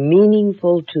would be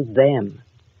meaningful to them.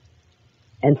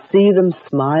 And see them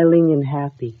smiling and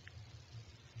happy.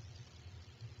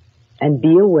 And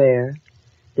be aware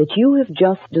that you have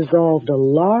just dissolved a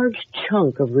large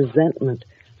chunk of resentment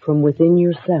from within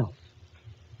yourself.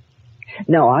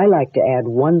 Now, I like to add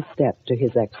one step to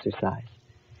his exercise.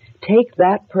 Take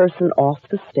that person off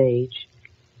the stage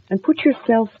and put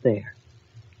yourself there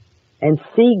and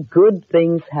see good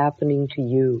things happening to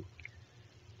you.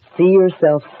 See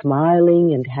yourself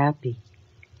smiling and happy.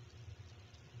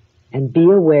 And be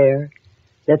aware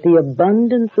that the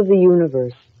abundance of the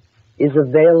universe is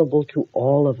available to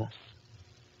all of us.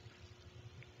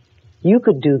 You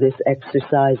could do this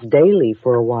exercise daily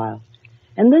for a while,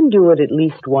 and then do it at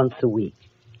least once a week.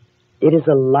 It is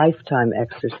a lifetime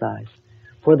exercise,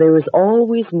 for there is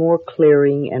always more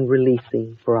clearing and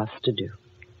releasing for us to do.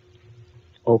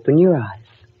 Open your eyes.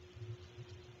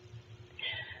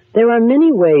 There are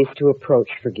many ways to approach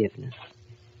forgiveness.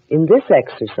 In this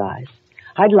exercise,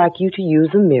 I'd like you to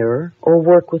use a mirror or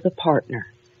work with a partner.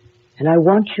 And I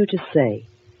want you to say,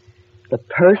 the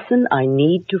person I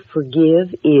need to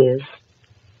forgive is,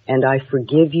 and I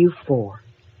forgive you for.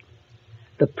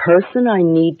 The person I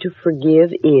need to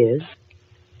forgive is,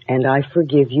 and I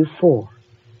forgive you for.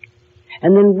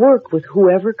 And then work with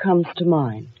whoever comes to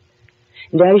mind.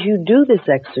 And as you do this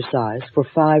exercise for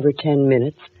 5 or 10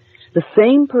 minutes, the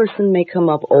same person may come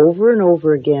up over and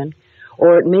over again,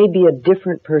 or it may be a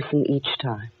different person each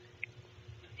time.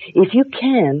 If you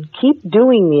can, keep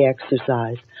doing the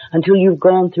exercise until you've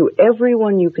gone through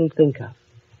everyone you can think of.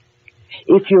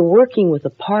 If you're working with a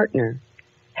partner,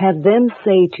 have them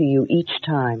say to you each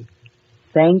time,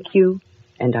 thank you,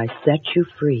 and I set you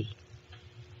free.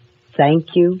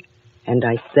 Thank you, and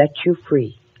I set you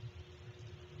free.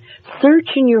 Search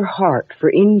in your heart for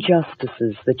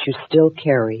injustices that you still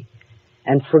carry,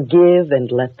 and forgive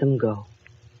and let them go.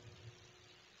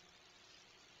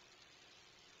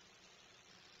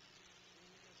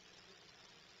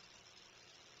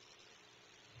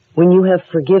 When you have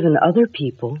forgiven other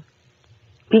people,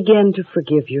 begin to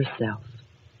forgive yourself.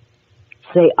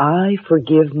 Say, I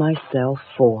forgive myself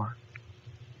for.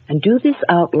 And do this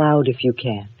out loud if you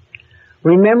can,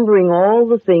 remembering all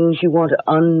the things you want to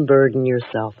unburden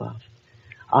yourself of.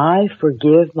 I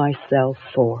forgive myself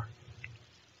for.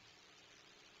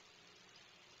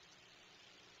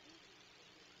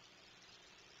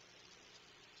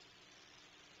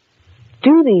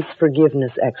 Do these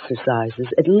forgiveness exercises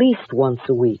at least once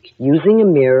a week, using a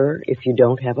mirror if you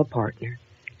don't have a partner.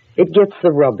 It gets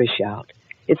the rubbish out.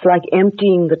 It's like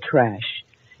emptying the trash.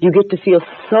 You get to feel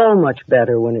so much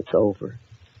better when it's over.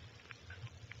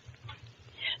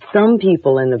 Some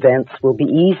people and events will be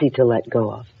easy to let go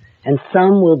of, and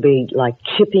some will be like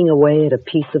chipping away at a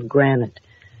piece of granite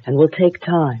and will take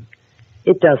time.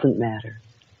 It doesn't matter.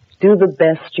 Do the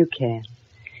best you can.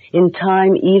 In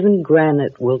time, even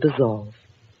granite will dissolve.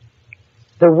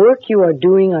 The work you are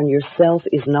doing on yourself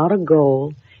is not a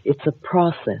goal, it's a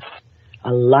process,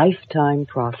 a lifetime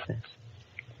process.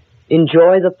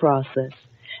 Enjoy the process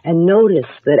and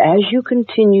notice that as you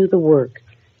continue the work,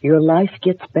 your life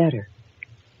gets better.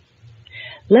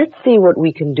 Let's see what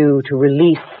we can do to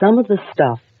release some of the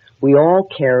stuff we all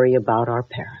carry about our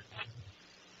parents.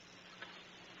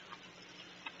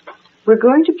 We're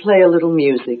going to play a little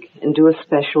music and do a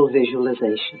special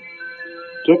visualization.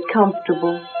 Get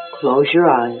comfortable, close your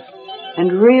eyes,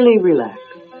 and really relax.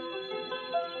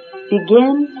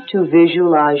 Begin to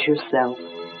visualize yourself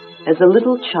as a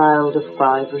little child of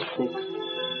 5 or 6,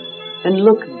 and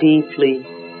look deeply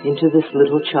into this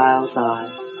little child's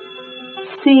eyes.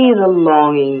 See the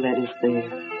longing that is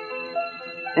there,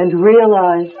 and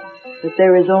realize that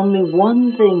there is only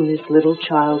one thing this little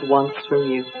child wants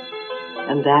from you,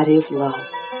 and that is love.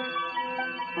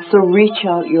 So reach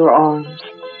out your arms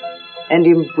and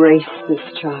embrace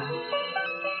this child.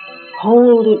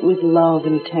 Hold it with love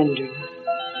and tenderness.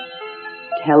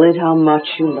 Tell it how much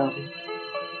you love it,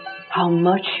 how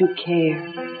much you care.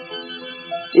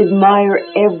 Admire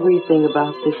everything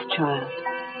about this child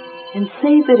and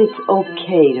say that it's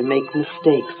okay to make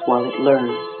mistakes while it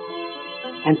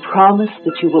learns. and promise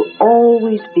that you will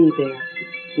always be there,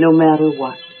 no matter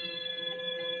what.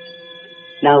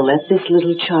 Now let this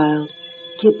little child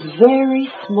get very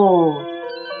small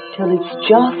till it's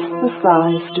just the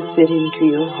size to fit into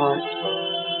your heart,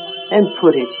 and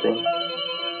put it there.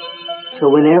 So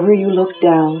whenever you look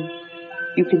down,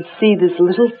 you can see this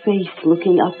little face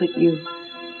looking up at you,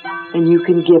 and you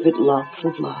can give it lots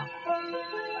of love.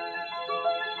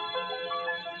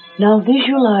 Now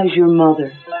visualize your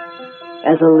mother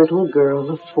as a little girl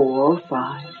of 4 or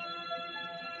 5,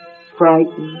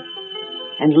 frightened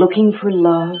and looking for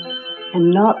love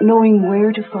and not knowing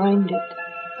where to find it.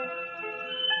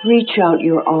 Reach out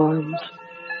your arms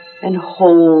and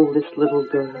hold this little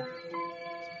girl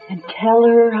and tell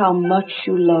her how much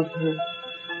you love her,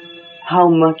 how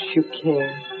much you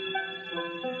care.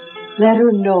 Let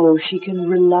her know she can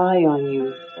rely on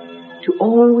you to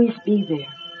always be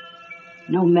there,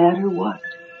 no matter what.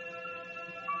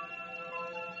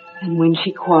 And when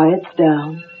she quiets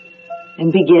down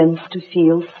and begins to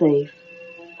feel safe,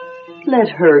 let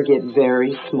her get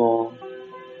very small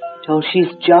till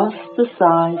she's just the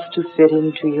size to fit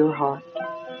into your heart,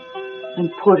 and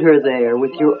put her there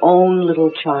with your own little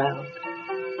child,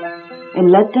 and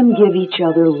let them give each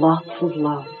other lots of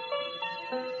love.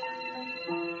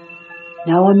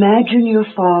 Now imagine your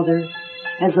father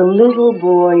as a little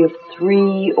boy of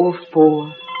 3 or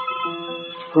 4,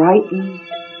 frightened,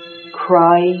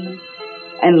 crying,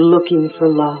 and looking for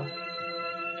love.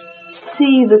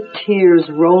 See the tears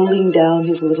rolling down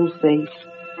his little face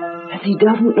as he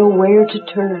doesn't know where to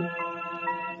turn.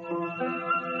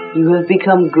 You have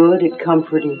become good at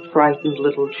comforting frightened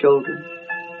little children,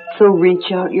 so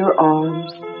reach out your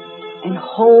arms and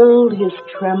hold his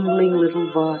trembling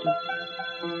little body.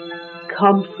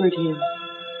 Comfort him,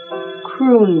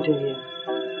 croon to him.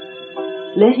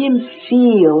 Let him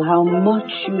feel how much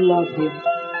you love him.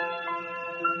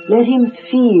 Let him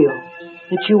feel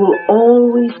that you will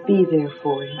always be there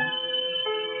for him.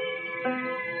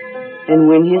 And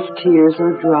when his tears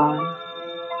are dry,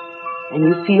 and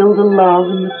you feel the love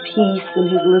and the peace in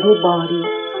his little body,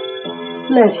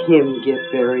 let him get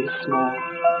very small,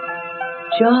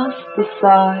 just the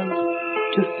size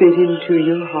to fit into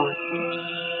your heart,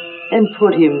 and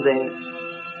put him there.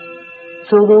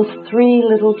 So those 3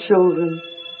 little children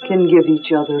can give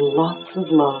each other lots of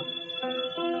love,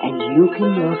 and you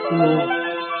can love them all.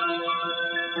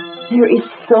 There is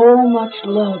so much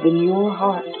love in your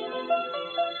heart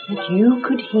that you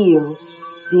could heal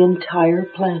the entire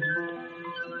planet.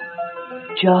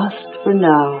 Just for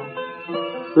now,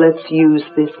 let's use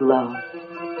this love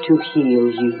to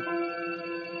heal you.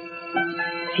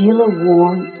 Feel a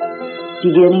warmth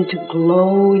beginning to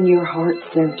glow in your heart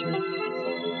center,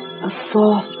 a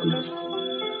softness,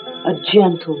 a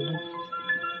gentleness,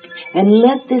 and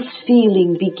let this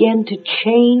feeling begin to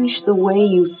change the way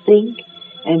you think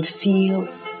and feel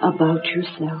about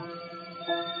yourself.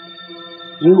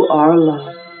 You are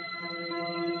loved.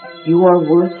 You are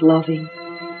worth loving.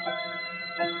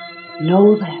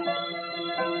 Know that.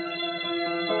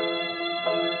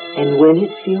 And when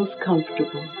it feels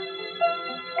comfortable,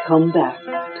 come back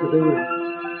to the room.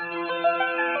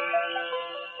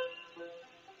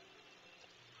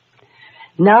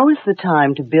 Now is the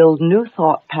time to build new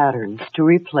thought patterns to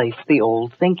replace the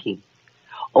old thinking.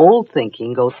 Old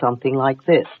thinking goes something like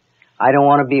this. I don't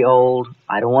want to be old.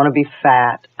 I don't want to be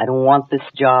fat. I don't want this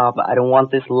job. I don't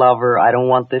want this lover. I don't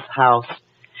want this house.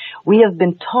 We have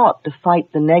been taught to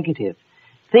fight the negative,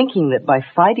 thinking that by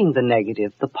fighting the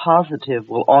negative, the positive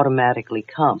will automatically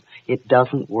come. It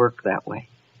doesn't work that way.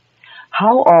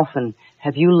 How often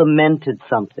have you lamented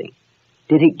something?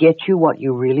 Did it get you what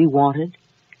you really wanted?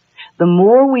 The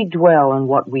more we dwell on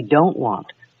what we don't want,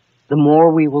 the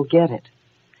more we will get it.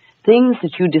 Things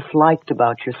that you disliked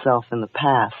about yourself in the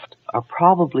past are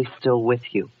probably still with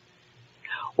you.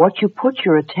 What you put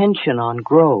your attention on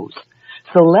grows,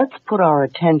 so let's put our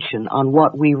attention on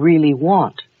what we really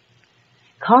want.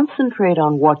 Concentrate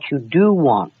on what you do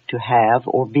want to have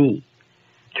or be.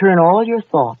 Turn all your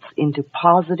thoughts into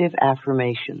positive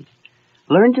affirmations.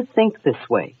 Learn to think this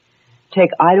way.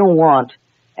 Take I don't want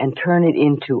and turn it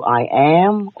into I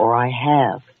am or I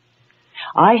have.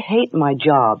 I hate my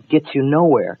job gets you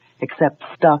nowhere except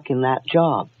stuck in that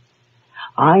job.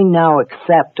 I now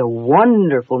accept a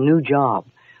wonderful new job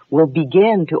will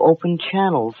begin to open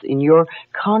channels in your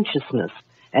consciousness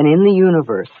and in the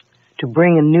universe to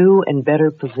bring a new and better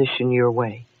position your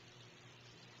way.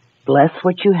 Bless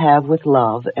what you have with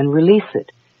love and release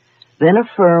it. Then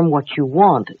affirm what you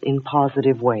want in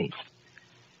positive ways.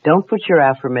 Don't put your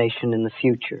affirmation in the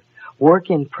future. Work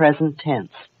in present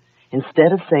tense.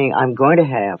 Instead of saying, I'm going to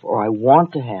have or I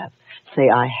want to have, Say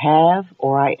I have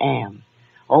or I am.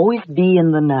 Always be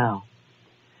in the now.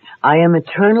 I am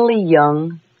eternally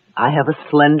young. I have a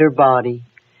slender body.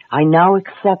 I now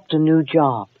accept a new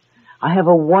job. I have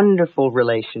a wonderful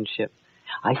relationship.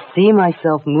 I see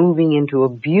myself moving into a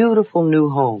beautiful new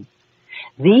home.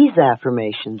 These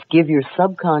affirmations give your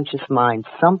subconscious mind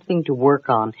something to work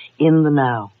on in the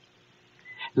now.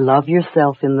 Love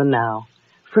yourself in the now.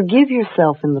 Forgive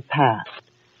yourself in the past.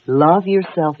 Love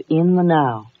yourself in the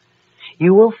now.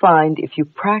 You will find if you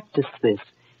practice this,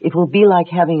 it will be like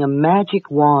having a magic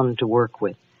wand to work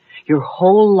with. Your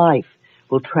whole life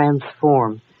will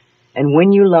transform, and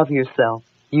when you love yourself,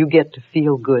 you get to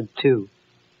feel good too.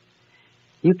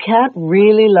 You can't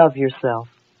really love yourself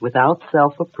without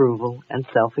self-approval and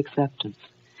self-acceptance.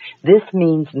 This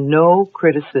means no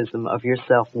criticism of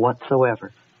yourself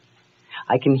whatsoever.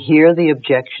 I can hear the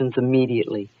objections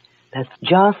immediately. That's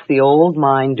just the old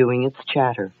mind doing its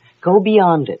chatter. Go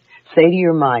beyond it. Say to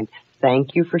your mind,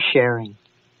 thank you for sharing.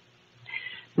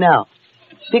 Now,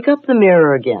 pick up the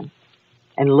mirror again,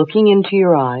 and looking into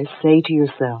your eyes, say to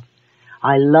yourself,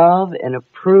 I love and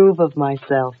approve of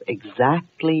myself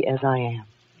exactly as I am.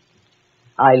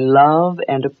 I love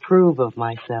and approve of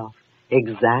myself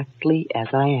exactly as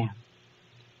I am.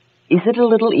 Is it a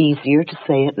little easier to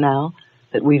say it now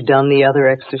that we've done the other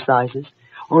exercises,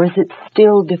 or is it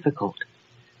still difficult?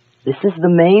 This is the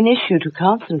main issue to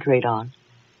concentrate on.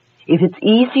 If it's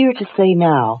easier to say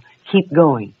now, keep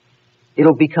going.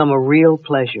 It'll become a real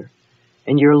pleasure,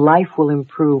 and your life will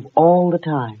improve all the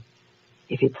time.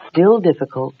 If it's still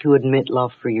difficult to admit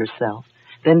love for yourself,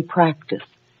 then practice.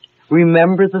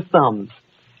 Remember the thumbs.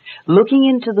 Looking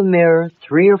into the mirror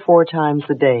 3 or 4 times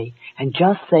a day and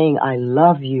just saying, I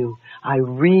love you, I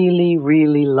really,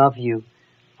 really love you,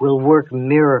 will work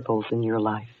miracles in your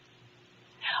life.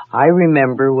 I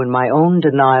remember when my own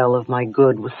denial of my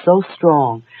good was so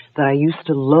strong that I used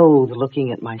to loathe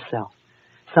looking at myself.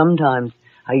 Sometimes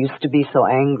I used to be so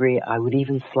angry I would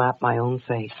even slap my own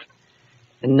face.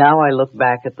 And now I look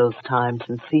back at those times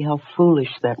and see how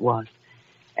foolish that was,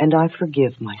 and I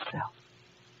forgive myself.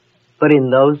 But in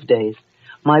those days,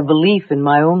 my belief in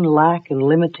my own lack and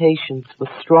limitations was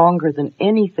stronger than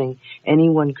anything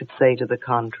anyone could say to the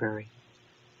contrary.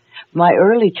 My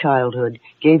early childhood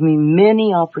gave me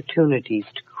many opportunities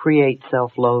to create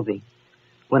self-loathing.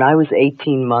 When I was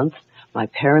 18 months, my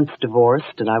parents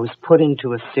divorced and I was put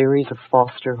into a series of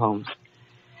foster homes.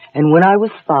 And when I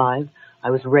was 5,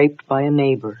 I was raped by a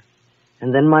neighbor.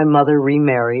 And then my mother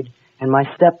remarried and my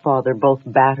stepfather both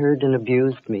battered and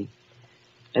abused me.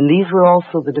 And these were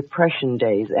also the Depression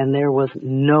days, and there was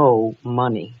no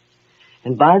money.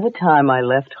 And by the time I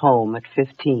left home at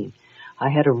 15, I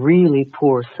had a really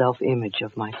poor self-image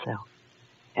of myself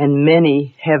and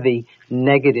many heavy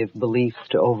negative beliefs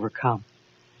to overcome.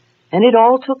 And it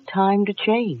all took time to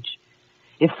change.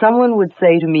 If someone would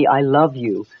say to me, I love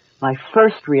you, my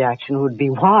first reaction would be,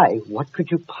 why? What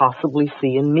could you possibly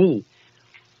see in me?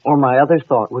 Or my other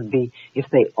thought would be, if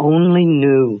they only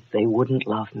knew, they wouldn't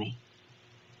love me.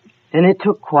 And it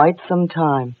took quite some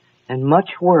time and much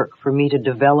work for me to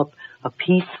develop a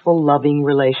peaceful, loving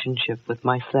relationship with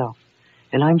myself.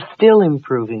 And I'm still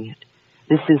improving it.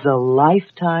 This is a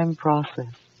lifetime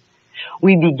process.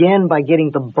 We begin by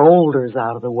getting the boulders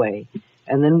out of the way,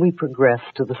 and then we progress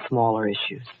to the smaller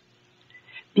issues.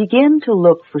 Begin to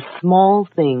look for small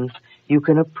things you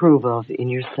can approve of in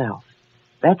yourself.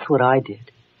 That's what I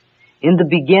did. In the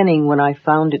beginning, when I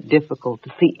found it difficult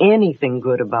to see anything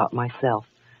good about myself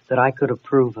that I could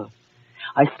approve of,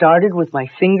 I started with my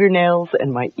fingernails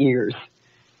and my ears.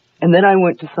 And then I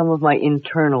went to some of my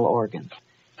internal organs.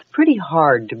 It's pretty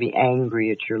hard to be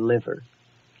angry at your liver.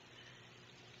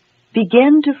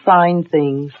 Begin to find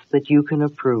things that you can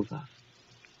approve of.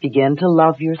 Begin to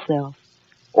love yourself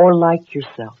or like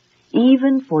yourself,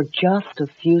 even for just a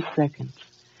few seconds.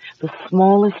 The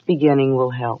smallest beginning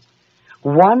will help.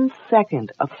 1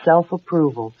 second of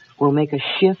self-approval will make a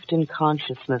shift in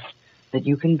consciousness that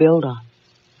you can build on.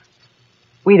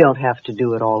 We don't have to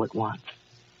do it all at once.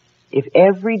 If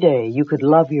every day you could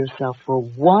love yourself for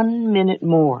 1 minute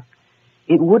more,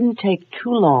 it wouldn't take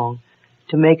too long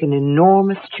to make an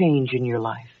enormous change in your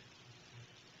life.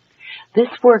 This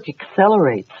work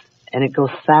accelerates, and it goes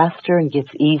faster and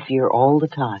gets easier all the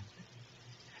time.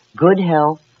 Good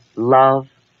health, love,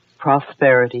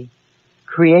 prosperity,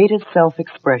 creative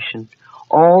self-expression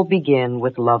all begin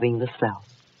with loving the self.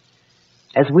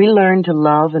 As we learn to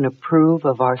love and approve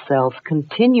of ourselves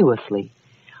continuously,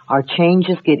 our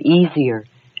changes get easier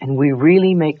and we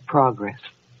really make progress.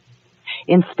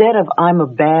 Instead of I'm a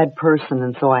bad person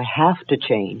and so I have to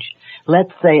change,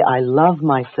 let's say I love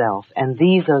myself and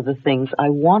these are the things I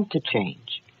want to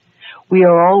change. We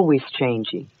are always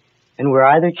changing, and we're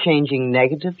either changing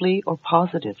negatively or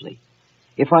positively.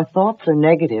 If our thoughts are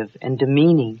negative and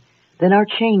demeaning, then our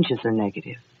changes are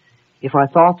negative. If our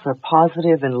thoughts are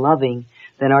positive and loving,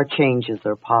 then our changes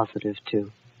are positive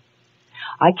too.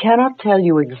 I cannot tell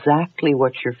you exactly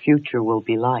what your future will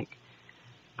be like,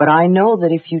 but I know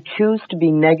that if you choose to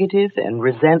be negative and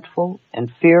resentful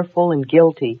and fearful and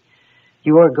guilty,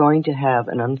 you are going to have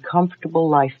an uncomfortable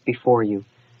life before you,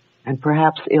 and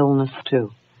perhaps illness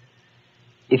too.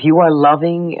 If you are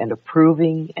loving and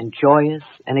approving and joyous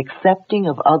and accepting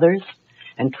of others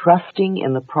and trusting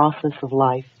in the process of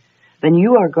life, then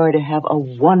you are going to have a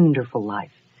wonderful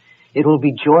life. It will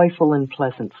be joyful and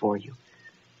pleasant for you.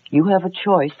 You have a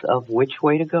choice of which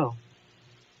way to go.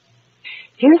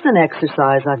 Here's an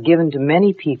exercise I've given to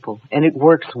many people, and it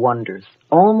works wonders,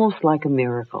 almost like a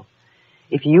miracle.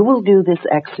 If you will do this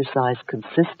exercise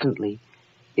consistently,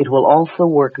 it will also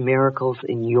work miracles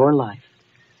in your life.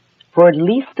 For at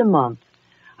least a month,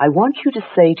 I want you to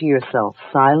say to yourself,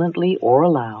 silently or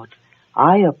aloud,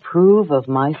 I approve of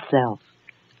myself.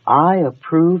 I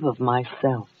approve of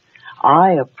myself.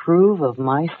 I approve of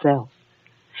myself.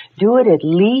 Do it at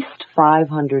least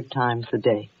 500 times a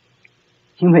day.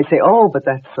 You may say, oh, but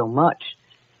that's so much.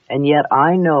 And yet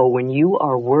I know when you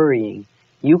are worrying,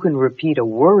 you can repeat a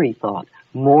worry thought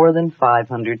more than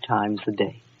 500 times a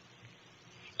day.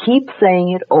 Keep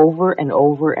saying it over and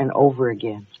over and over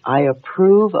again. I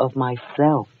approve of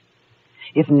myself.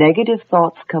 If negative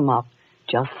thoughts come up,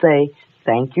 just say,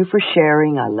 thank you for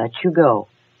sharing, I let you go.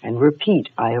 And repeat,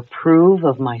 I approve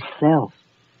of myself.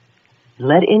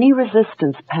 Let any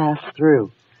resistance pass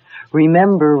through.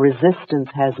 Remember, resistance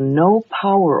has no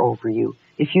power over you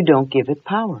if you don't give it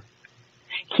power.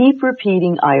 Keep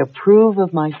repeating, I approve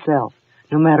of myself,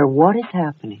 no matter what is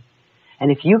happening.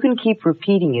 And if you can keep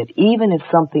repeating it, even if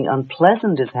something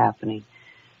unpleasant is happening,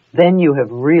 then you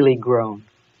have really grown.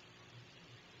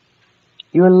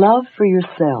 Your love for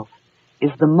yourself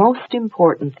is the most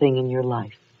important thing in your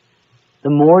life.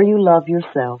 The more you love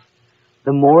yourself,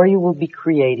 the more you will be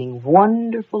creating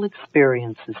wonderful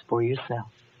experiences for yourself.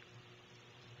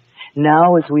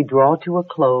 Now, as we draw to a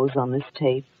close on this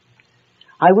tape,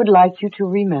 I would like you to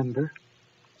remember,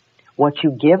 what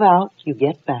you give out, you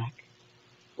get back.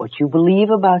 What you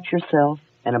believe about yourself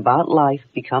and about life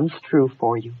becomes true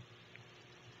for you.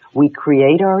 We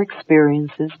create our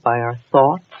experiences by our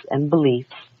thoughts and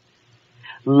beliefs.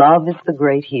 Love is the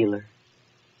great healer.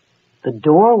 The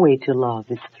doorway to love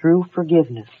is through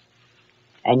forgiveness,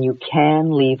 and you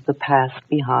can leave the past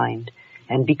behind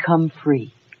and become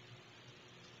free.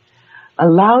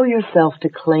 Allow yourself to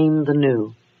claim the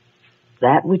new.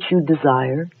 That which you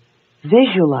desire,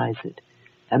 visualize it.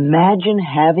 Imagine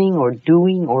having or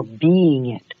doing or being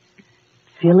it.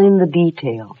 Fill in the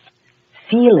details.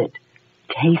 Feel it.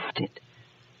 Taste it.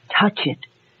 Touch it.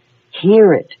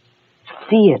 Hear it.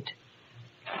 See it.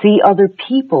 See other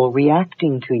people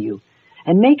reacting to you.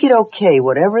 And make it okay,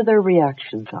 whatever their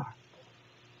reactions are.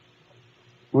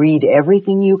 Read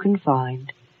everything you can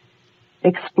find.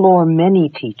 Explore many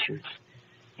teachers.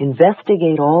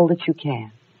 Investigate all that you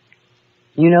can.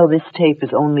 You know this tape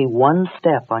is only one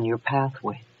step on your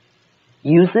pathway.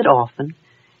 Use it often,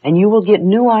 and you will get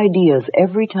new ideas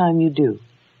every time you do.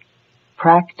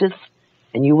 Practice,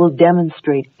 and you will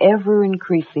demonstrate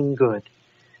ever-increasing good.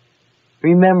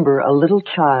 Remember, a little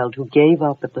child who gave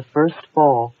up at the first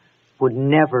fall would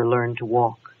never learn to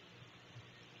walk.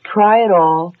 Try it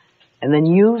all, and then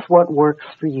use what works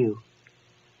for you.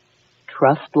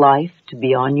 Trust life to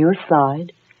be on your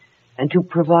side and to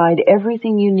provide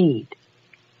everything you need.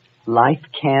 Life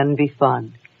can be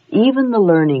fun, even the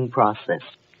learning process.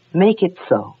 Make it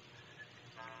so.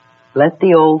 Let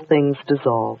the old things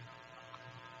dissolve.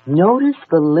 Notice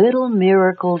the little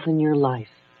miracles in your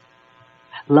life.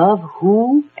 Love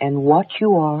who and what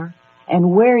you are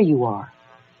and where you are.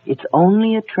 It's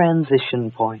only a transition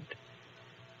point.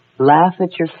 Laugh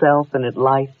at yourself and at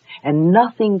life, and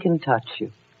nothing can touch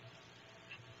you.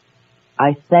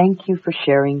 I thank you for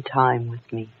sharing time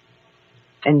with me,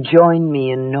 and join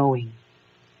me in knowing.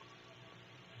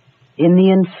 In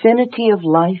the infinity of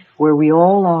life where we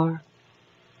all are,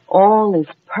 all is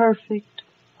perfect,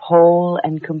 whole,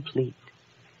 and complete.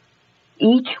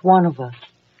 Each one of us,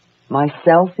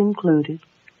 myself included,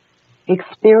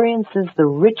 experiences the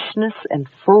richness and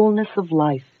fullness of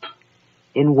life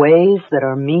in ways that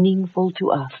are meaningful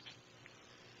to us.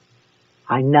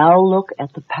 I now look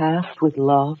at the past with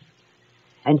love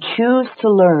and choose to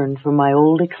learn from my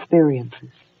old experiences.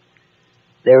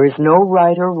 There is no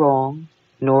right or wrong,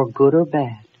 nor good or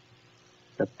bad.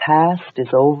 The past is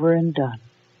over and done.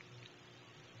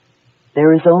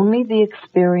 There is only the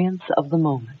experience of the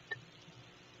moment.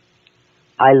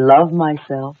 I love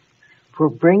myself for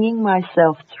bringing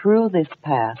myself through this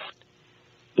past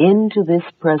into this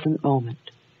present moment.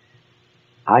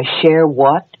 I share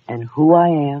what and who I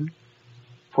am,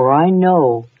 for I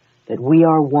know that we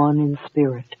are one in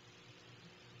spirit.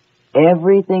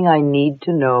 Everything I need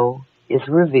to know is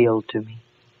revealed to me.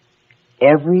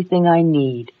 Everything I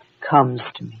need comes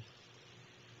to me.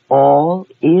 All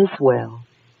is well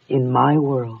in my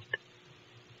world.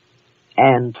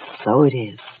 And so it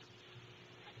is.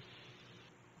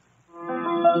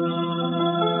 Thank you.